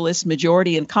Federalist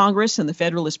majority in Congress and the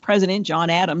Federalist president, John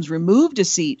Adams, removed a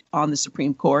seat on the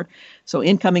Supreme Court. So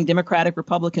incoming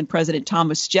Democratic-Republican President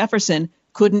Thomas Jefferson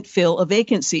couldn't fill a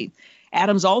vacancy.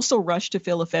 Adams also rushed to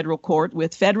fill a federal court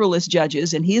with Federalist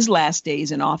judges in his last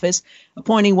days in office,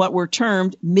 appointing what were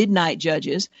termed midnight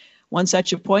judges. One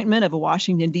such appointment of a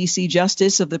Washington, D.C.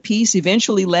 justice of the peace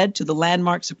eventually led to the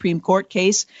landmark Supreme Court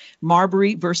case,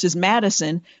 Marbury versus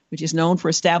Madison, which is known for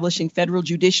establishing federal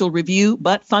judicial review,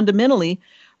 but fundamentally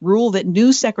ruled that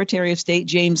new Secretary of State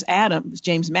James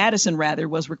Madison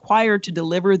was required to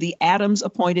deliver the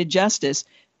Adams-appointed justice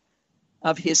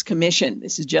of his commission.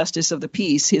 This is Justice of the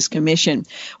Peace, his commission.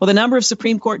 Well, the number of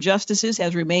Supreme Court justices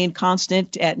has remained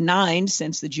constant at 9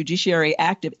 since the Judiciary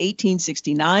Act of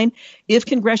 1869. If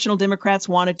congressional Democrats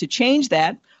wanted to change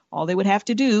that, all they would have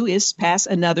to do is pass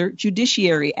another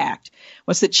Judiciary Act.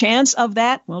 What's the chance of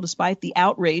that? Well, despite the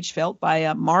outrage felt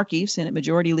by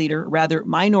Minority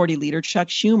Leader Chuck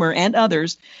Schumer and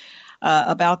others,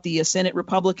 about the Senate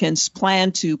Republicans'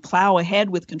 plan to plow ahead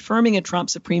with confirming a Trump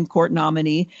Supreme Court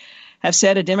nominee, have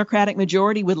said a Democratic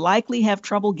majority would likely have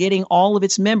trouble getting all of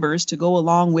its members to go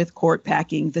along with court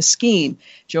packing the scheme.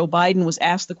 Joe Biden was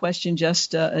asked the question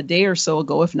just a day or so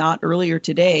ago, if not earlier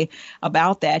today,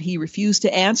 about that. He refused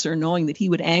to answer, knowing that he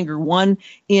would anger one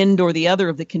end or the other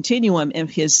of the continuum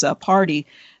of his party,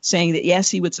 saying that, yes,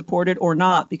 he would support it or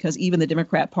not, because even the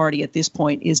Democrat Party at this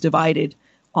point is divided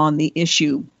on the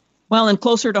issue. Well, and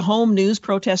closer to home news,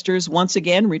 protesters once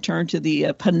again returned to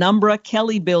the Penumbra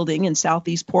Kelly building in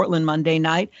southeast Portland Monday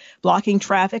night, blocking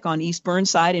traffic on East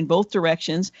Burnside in both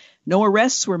directions. No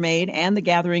arrests were made, and the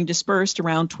gathering dispersed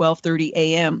around 12:30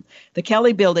 a.m. The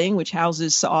Kelly building, which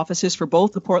houses offices for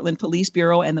both the Portland Police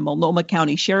Bureau and the Multnomah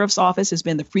County Sheriff's Office, has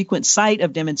been the frequent site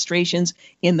of demonstrations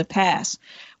in the past.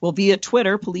 Well, via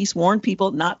Twitter, police warned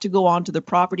people not to go onto the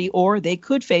property or they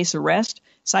could face arrest,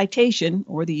 citation,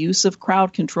 or the use of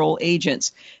crowd control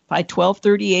agents. By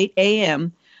 12:38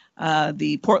 a.m.,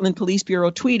 the Portland Police Bureau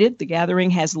tweeted, "The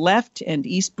gathering has left and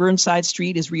East Burnside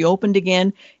Street is reopened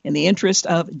again in the interest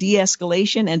of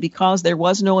de-escalation, and because there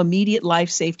was no immediate life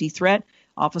safety threat,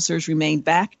 officers remained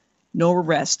back. No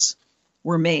arrests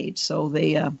were made." So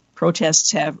the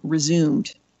protests have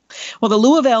resumed. Well, the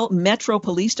Louisville Metro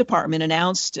Police Department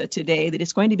announced today that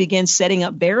it's going to begin setting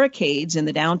up barricades in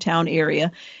the downtown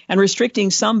area and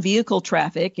restricting some vehicle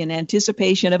traffic in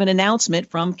anticipation of an announcement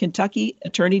from Kentucky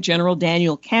Attorney General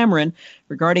Daniel Cameron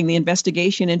regarding the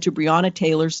investigation into Breonna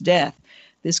Taylor's death.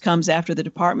 This comes after the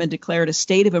department declared a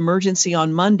state of emergency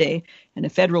on Monday, and a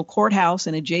federal courthouse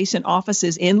and adjacent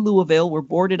offices in Louisville were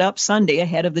boarded up Sunday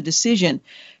ahead of the decision.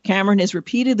 Cameron has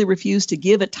repeatedly refused to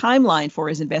give a timeline for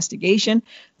his investigation,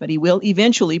 but he will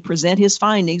eventually present his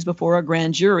findings before a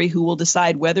grand jury who will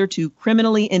decide whether to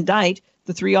criminally indict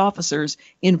the 3 officers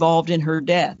involved in her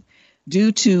death.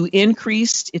 Due to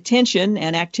increased attention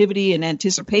and activity in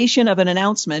anticipation of an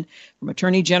announcement from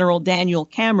Attorney General Daniel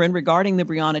Cameron regarding the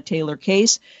Breonna Taylor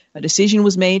case, a decision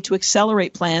was made to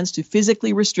accelerate plans to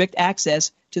physically restrict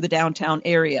access to the downtown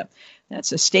area.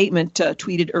 That's a statement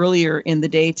tweeted earlier in the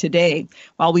day today.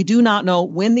 While we do not know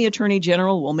when the Attorney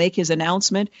General will make his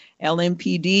announcement,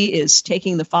 LMPD is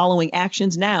taking the following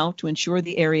actions now to ensure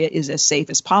the area is as safe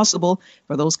as possible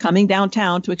for those coming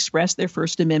downtown to express their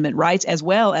First Amendment rights, as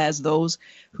well as those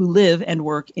who live and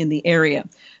work in the area.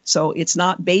 So it's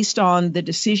not based on the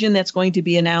decision that's going to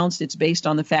be announced. It's based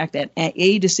on the fact that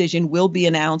a decision will be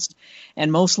announced,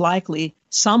 and most likely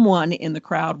someone in the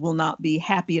crowd will not be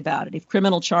happy about it. If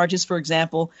criminal charges, for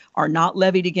example, are not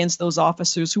levied against those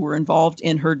officers who were involved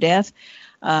in her death,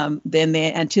 then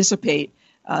they anticipate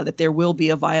that there will be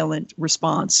a violent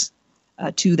response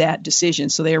to that decision.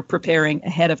 So they are preparing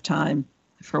ahead of time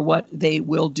for what they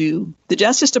will do. The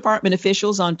Justice Department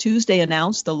officials on Tuesday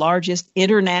announced the largest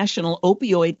international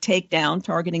opioid takedown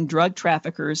targeting drug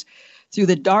traffickers through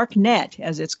the dark net,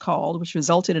 as it's called, which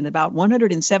resulted in about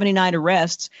 179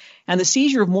 arrests and the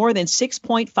seizure of more than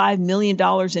 $6.5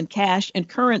 million in cash and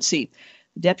currency.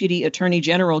 Deputy Attorney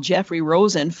General Jeffrey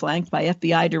Rosen, flanked by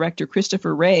FBI Director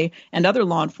Christopher Wray and other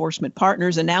law enforcement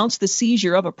partners, announced the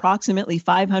seizure of approximately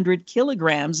 500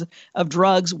 kilograms of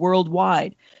drugs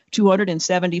worldwide,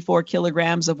 274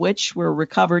 kilograms of which were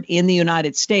recovered in the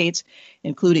United States,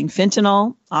 including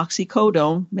fentanyl,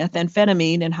 oxycodone,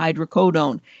 methamphetamine, and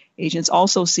hydrocodone. Agents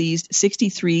also seized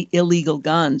 63 illegal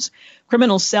guns.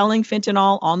 Criminals selling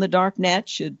fentanyl on the dark net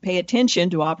should pay attention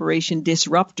to Operation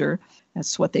Disruptor.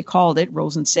 That's what they called it,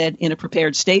 Rosen said in a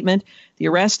prepared statement. The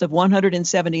arrest of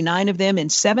 179 of them in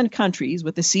 7 countries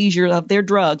with the seizure of their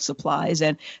drug supplies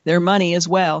and their money as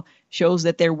well shows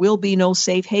that there will be no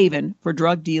safe haven for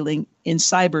drug dealing in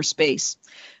cyberspace.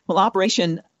 Well,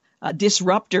 Operation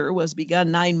Disruptor was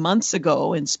begun 9 months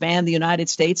ago and spanned the United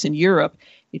States and Europe.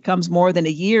 It comes more than a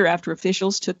year after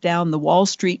officials took down the Wall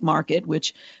Street market,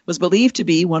 which was believed to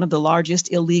be one of the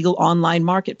largest illegal online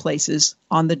marketplaces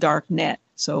on the dark net.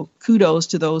 So kudos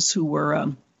to those who were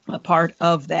a part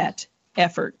of that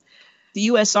effort. The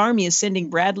U.S. Army is sending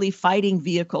Bradley fighting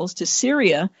vehicles to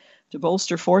Syria to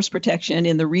bolster force protection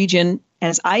in the region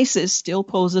as ISIS still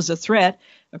poses a threat,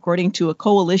 according to a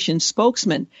coalition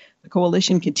spokesman. The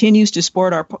coalition continues to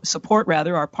support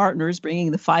our partners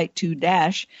bringing the fight to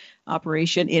Daesh.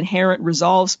 Operation Inherent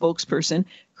Resolve spokesperson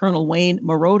Colonel Wayne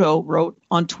Moroto wrote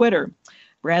on Twitter.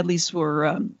 Bradleys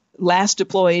were last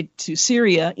deployed to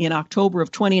Syria in October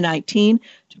of 2019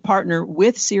 to partner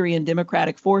with Syrian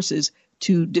Democratic Forces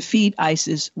to defeat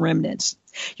ISIS remnants.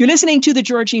 You're listening to The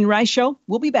Georgene Rice Show.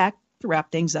 We'll be back to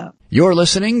wrap things up. You're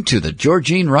listening to The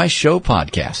Georgene Rice Show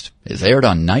podcast. It's aired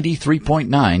on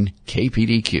 93.9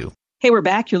 KPDQ. Hey, we're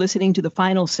back. You're listening to the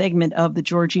final segment of the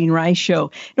Georgene Rice Show.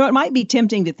 You know, it might be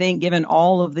tempting to think, given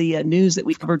all of the news that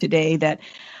we've covered today, that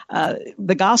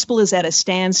the gospel is at a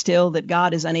standstill, that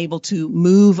God is unable to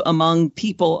move among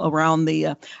people around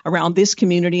this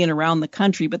community and around the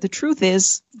country. But the truth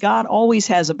is, God always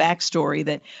has a backstory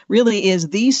that really is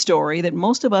the story that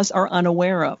most of us are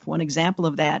unaware of. One example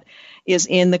of that is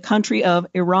in the country of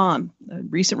Iran. A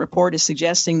recent report is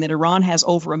suggesting that Iran has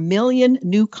over 1 million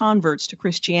new converts to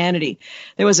Christianity.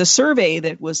 There was a survey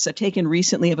that was taken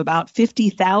recently of about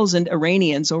 50,000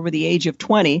 Iranians over the age of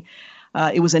 20.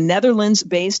 It was a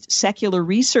Netherlands-based secular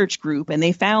research group, and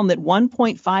they found that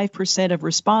 1.5% of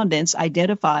respondents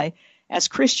identify as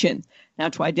Christian. Now,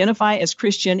 to identify as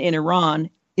Christian in Iran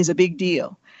is a big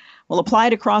deal. Well,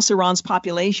 applied across Iran's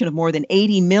population of more than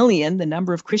 80 million, the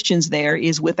number of Christians there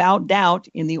is without doubt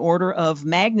in the order of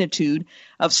magnitude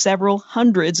of several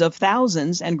hundreds of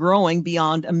thousands and growing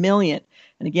beyond 1 million.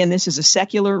 And again, this is a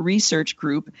secular research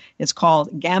group. It's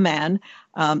called Gaman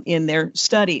in their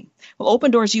study. Well,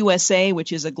 Open Doors USA,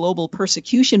 which is a global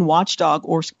persecution watchdog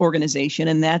organization,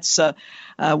 and that's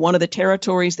one of the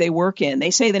territories they work in,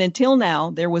 they say that until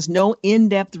now, there was no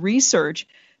in-depth research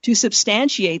to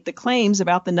substantiate the claims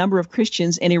about the number of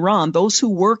Christians in Iran. Those who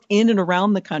work in and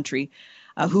around the country,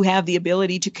 who have the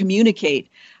ability to communicate,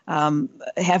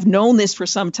 have known this for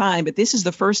some time, but this is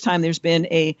the first time there's been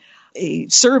a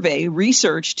survey,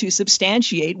 research to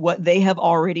substantiate what they have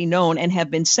already known and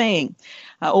have been saying.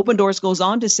 Open Doors goes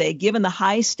on to say, given the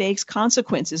high-stakes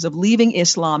consequences of leaving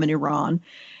Islam in Iran,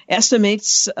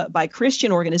 estimates by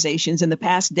Christian organizations in the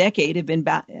past decade have been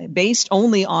based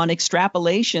only on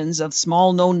extrapolations of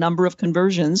small known number of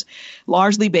conversions,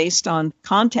 largely based on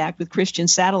contact with Christian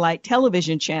satellite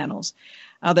television channels.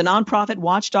 The nonprofit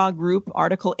watchdog group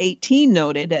Article 18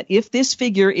 noted that if this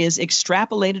figure is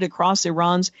extrapolated across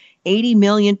Iran's 80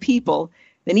 million people,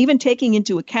 then even taking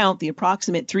into account the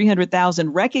approximate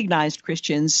 300,000 recognized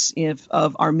Christians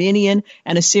of Armenian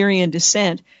and Assyrian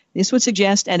descent, this would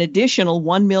suggest an additional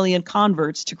 1 million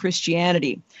converts to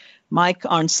Christianity. Mike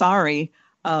Ansari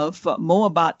of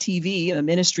Moabit TV, a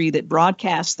ministry that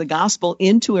broadcasts the gospel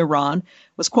into Iran,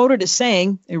 was quoted as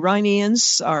saying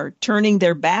Iranians are turning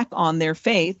their back on their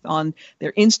faith, on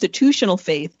their institutional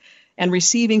faith, and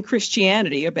receiving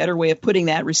Christianity, a better way of putting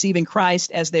that, receiving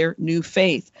Christ as their new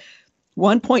faith.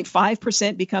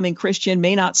 1.5% becoming Christian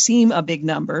may not seem a big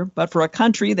number, but for a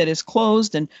country that is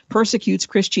closed and persecutes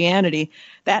Christianity,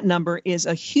 that number is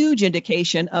a huge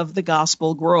indication of the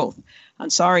gospel growth.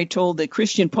 Ansari told the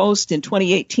Christian Post in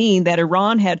 2018 that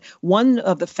Iran had one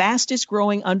of the fastest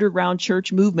growing underground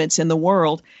church movements in the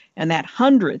world, and that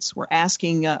hundreds were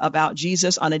asking about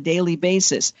Jesus on a daily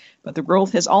basis. But the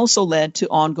growth has also led to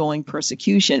ongoing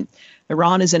persecution.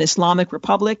 Iran is an Islamic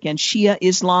republic, and Shia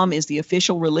Islam is the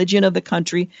official religion of the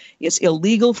country. It's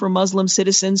illegal for Muslim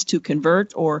citizens to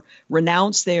convert or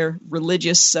renounce their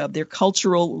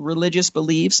cultural religious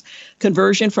beliefs.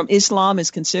 Conversion from Islam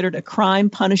is considered a crime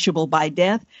punishable by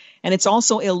death, and it's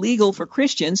also illegal for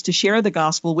Christians to share the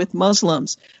gospel with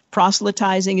Muslims.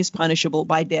 Proselytizing is punishable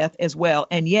by death as well,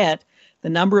 and yet the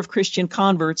number of Christian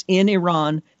converts in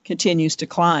Iran continues to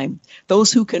climb.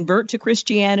 Those who convert to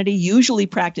Christianity usually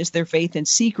practice their faith in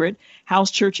secret. House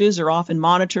churches are often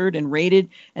monitored and raided,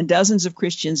 and dozens of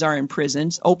Christians are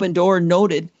imprisoned. Open Door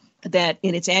noted that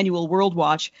in its annual World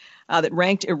Watch that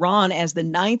ranked Iran as the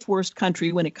 9th worst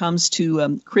country when it comes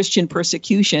to Christian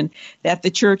persecution, that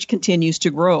the church continues to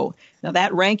grow. Now,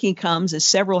 that ranking comes as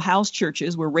several house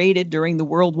churches were raided during the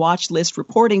World Watch List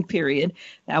reporting period.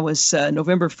 That was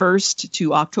November 1st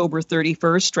to October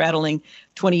 31st, straddling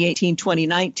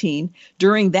 2018-2019.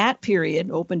 During that period,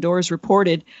 Open Doors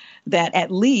reported that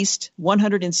at least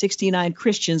 169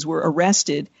 Christians were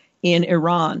arrested in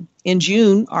Iran. In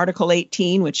June, Article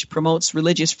 18, which promotes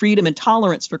religious freedom and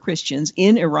tolerance for Christians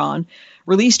in Iran,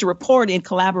 released a report in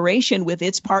collaboration with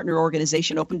its partner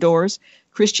organization, Open Doors,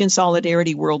 Christian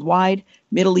Solidarity Worldwide,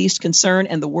 Middle East Concern,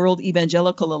 and the World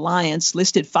Evangelical Alliance,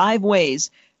 listed 5 ways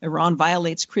Iran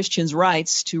violates Christians'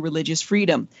 rights to religious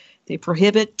freedom. They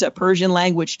prohibit Persian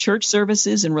language church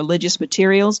services and religious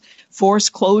materials, force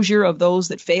closure of those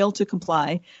that fail to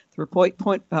comply. The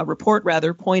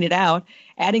report pointed out,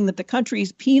 adding that the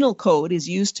country's penal code is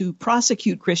used to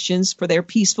prosecute Christians for their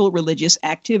peaceful religious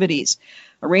activities.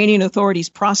 Iranian authorities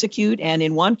prosecute and,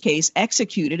 in one case,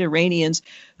 executed Iranians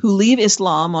who leave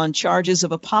Islam on charges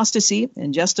of apostasy,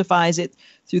 and justifies it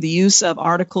through the use of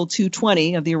Article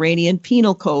 220 of the Iranian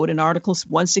Penal Code and Article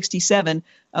 167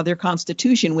 of their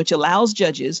constitution, which allows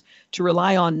judges to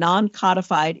rely on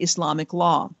non-codified Islamic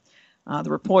law.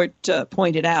 The report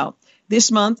pointed out, this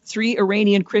month, 3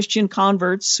 Iranian Christian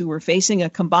converts who were facing a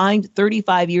combined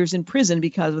 35 years in prison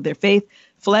because of their faith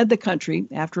fled the country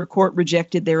after a court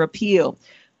rejected their appeal.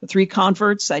 The 3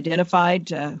 converts identified,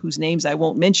 whose names I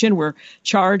won't mention, were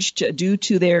charged due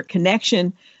to their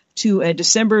connection to a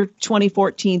December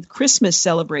 2014 Christmas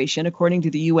celebration, according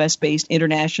to the U.S.-based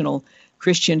International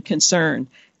Christian Concern.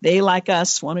 They, like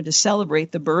us, wanted to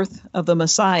celebrate the birth of the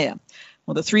Messiah.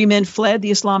 Well, the 3 men fled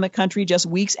the Islamic country just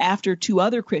weeks after 2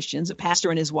 other Christians, a pastor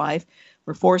and his wife,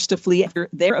 were forced to flee after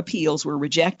their appeals were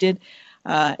rejected.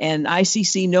 And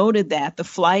ICC noted that the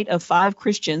flight of 5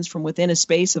 Christians from within a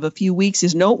space of a few weeks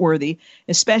is noteworthy,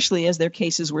 especially as their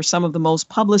cases were some of the most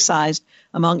publicized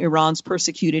among Iran's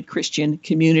persecuted Christian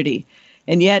community.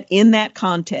 And yet, in that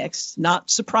context, not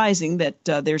surprising that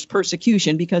there's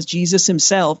persecution, because Jesus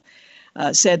himself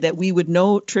said that we would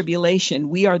know tribulation.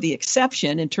 We are the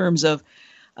exception in terms of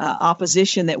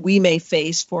opposition that we may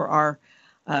face for our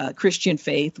Christian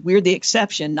faith. We're the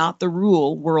exception, not the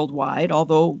rule worldwide,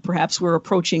 although perhaps we're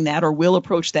approaching that or will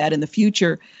approach that in the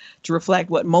future to reflect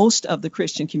what most of the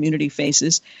Christian community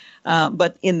faces.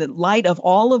 But in the light of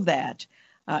all of that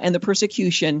and the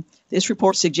persecution, this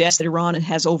report suggests that Iran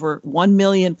has over 1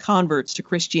 million converts to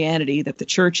Christianity, that the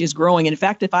church is growing. And in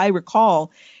fact, if I recall,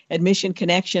 at Mission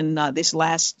Connection this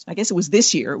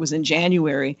year, it was in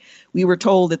January, we were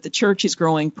told that the church is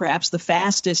growing perhaps the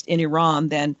fastest in Iran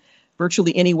than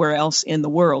virtually anywhere else in the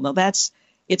world. Now,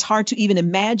 it's hard to even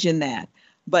imagine that,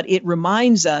 but it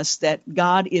reminds us that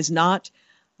God is not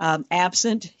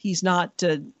absent. He's not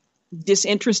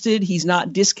disinterested. He's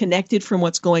not disconnected from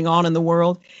what's going on in the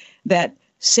world, that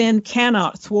sin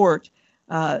cannot thwart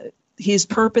his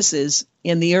purposes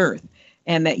in the earth.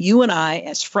 And that you and I,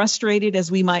 as frustrated as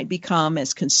we might become,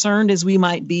 as concerned as we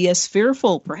might be, as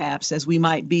fearful perhaps as we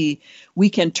might be,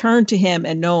 we can turn to him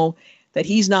and know that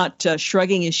he's not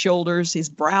shrugging his shoulders, his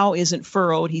brow isn't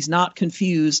furrowed, he's not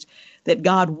confused, that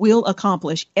God will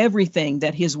accomplish everything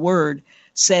that his word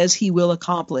says he will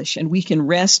accomplish, and we can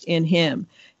rest in him.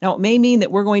 Now, it may mean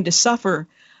that we're going to suffer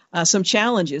some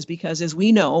challenges, because as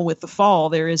we know, with the fall,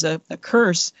 there is a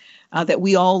curse that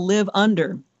we all live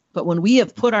under. But when we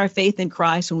have put our faith in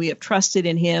Christ, when we have trusted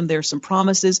in him, there are some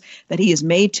promises that he has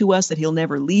made to us, that he'll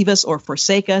never leave us or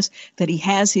forsake us, that he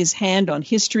has his hand on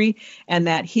history, and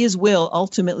that his will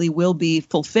ultimately will be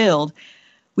fulfilled.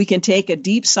 We can take a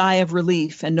deep sigh of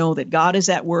relief and know that God is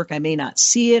at work. I may not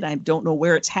see it. I don't know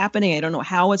where it's happening. I don't know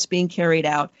how it's being carried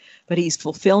out, but he's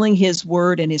fulfilling his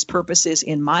word and his purposes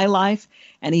in my life,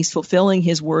 and he's fulfilling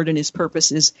his word and his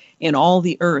purposes in all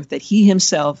the earth that he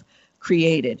himself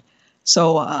created.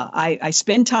 So I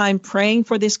spend time praying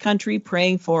for this country,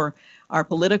 praying for our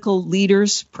political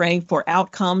leaders, praying for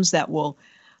outcomes that will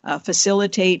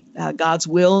facilitate God's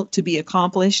will to be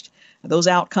accomplished. Those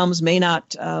outcomes may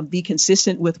not be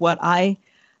consistent with what I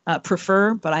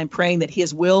prefer, but I'm praying that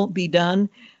his will be done,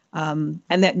 and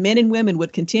that men and women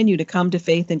would continue to come to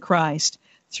faith in Christ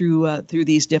through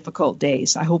these difficult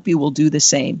days. I hope you will do the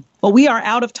same. Well, we are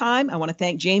out of time. I want to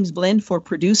thank James Blend for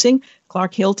producing,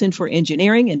 Clark Hilton for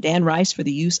engineering, and Dan Rice for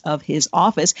the use of his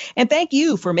office. And thank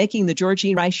you for making the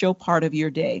Georgene Rice Show part of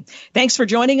your day. Thanks for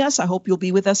joining us. I hope you'll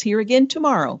be with us here again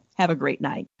tomorrow. Have a great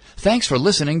night. Thanks for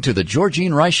listening to the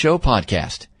Georgene Rice Show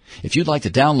podcast. If you'd like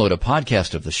to download a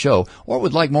podcast of the show or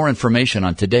would like more information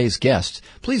on today's guests,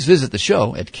 please visit the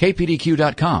show at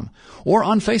kpdq.com or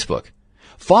on Facebook.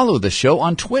 Follow the show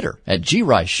on Twitter at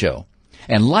GRice Show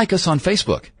and like us on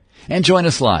Facebook. And join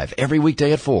us live every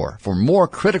weekday at 4 for more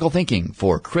critical thinking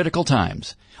for critical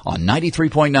times on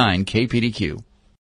 93.9 KPDQ.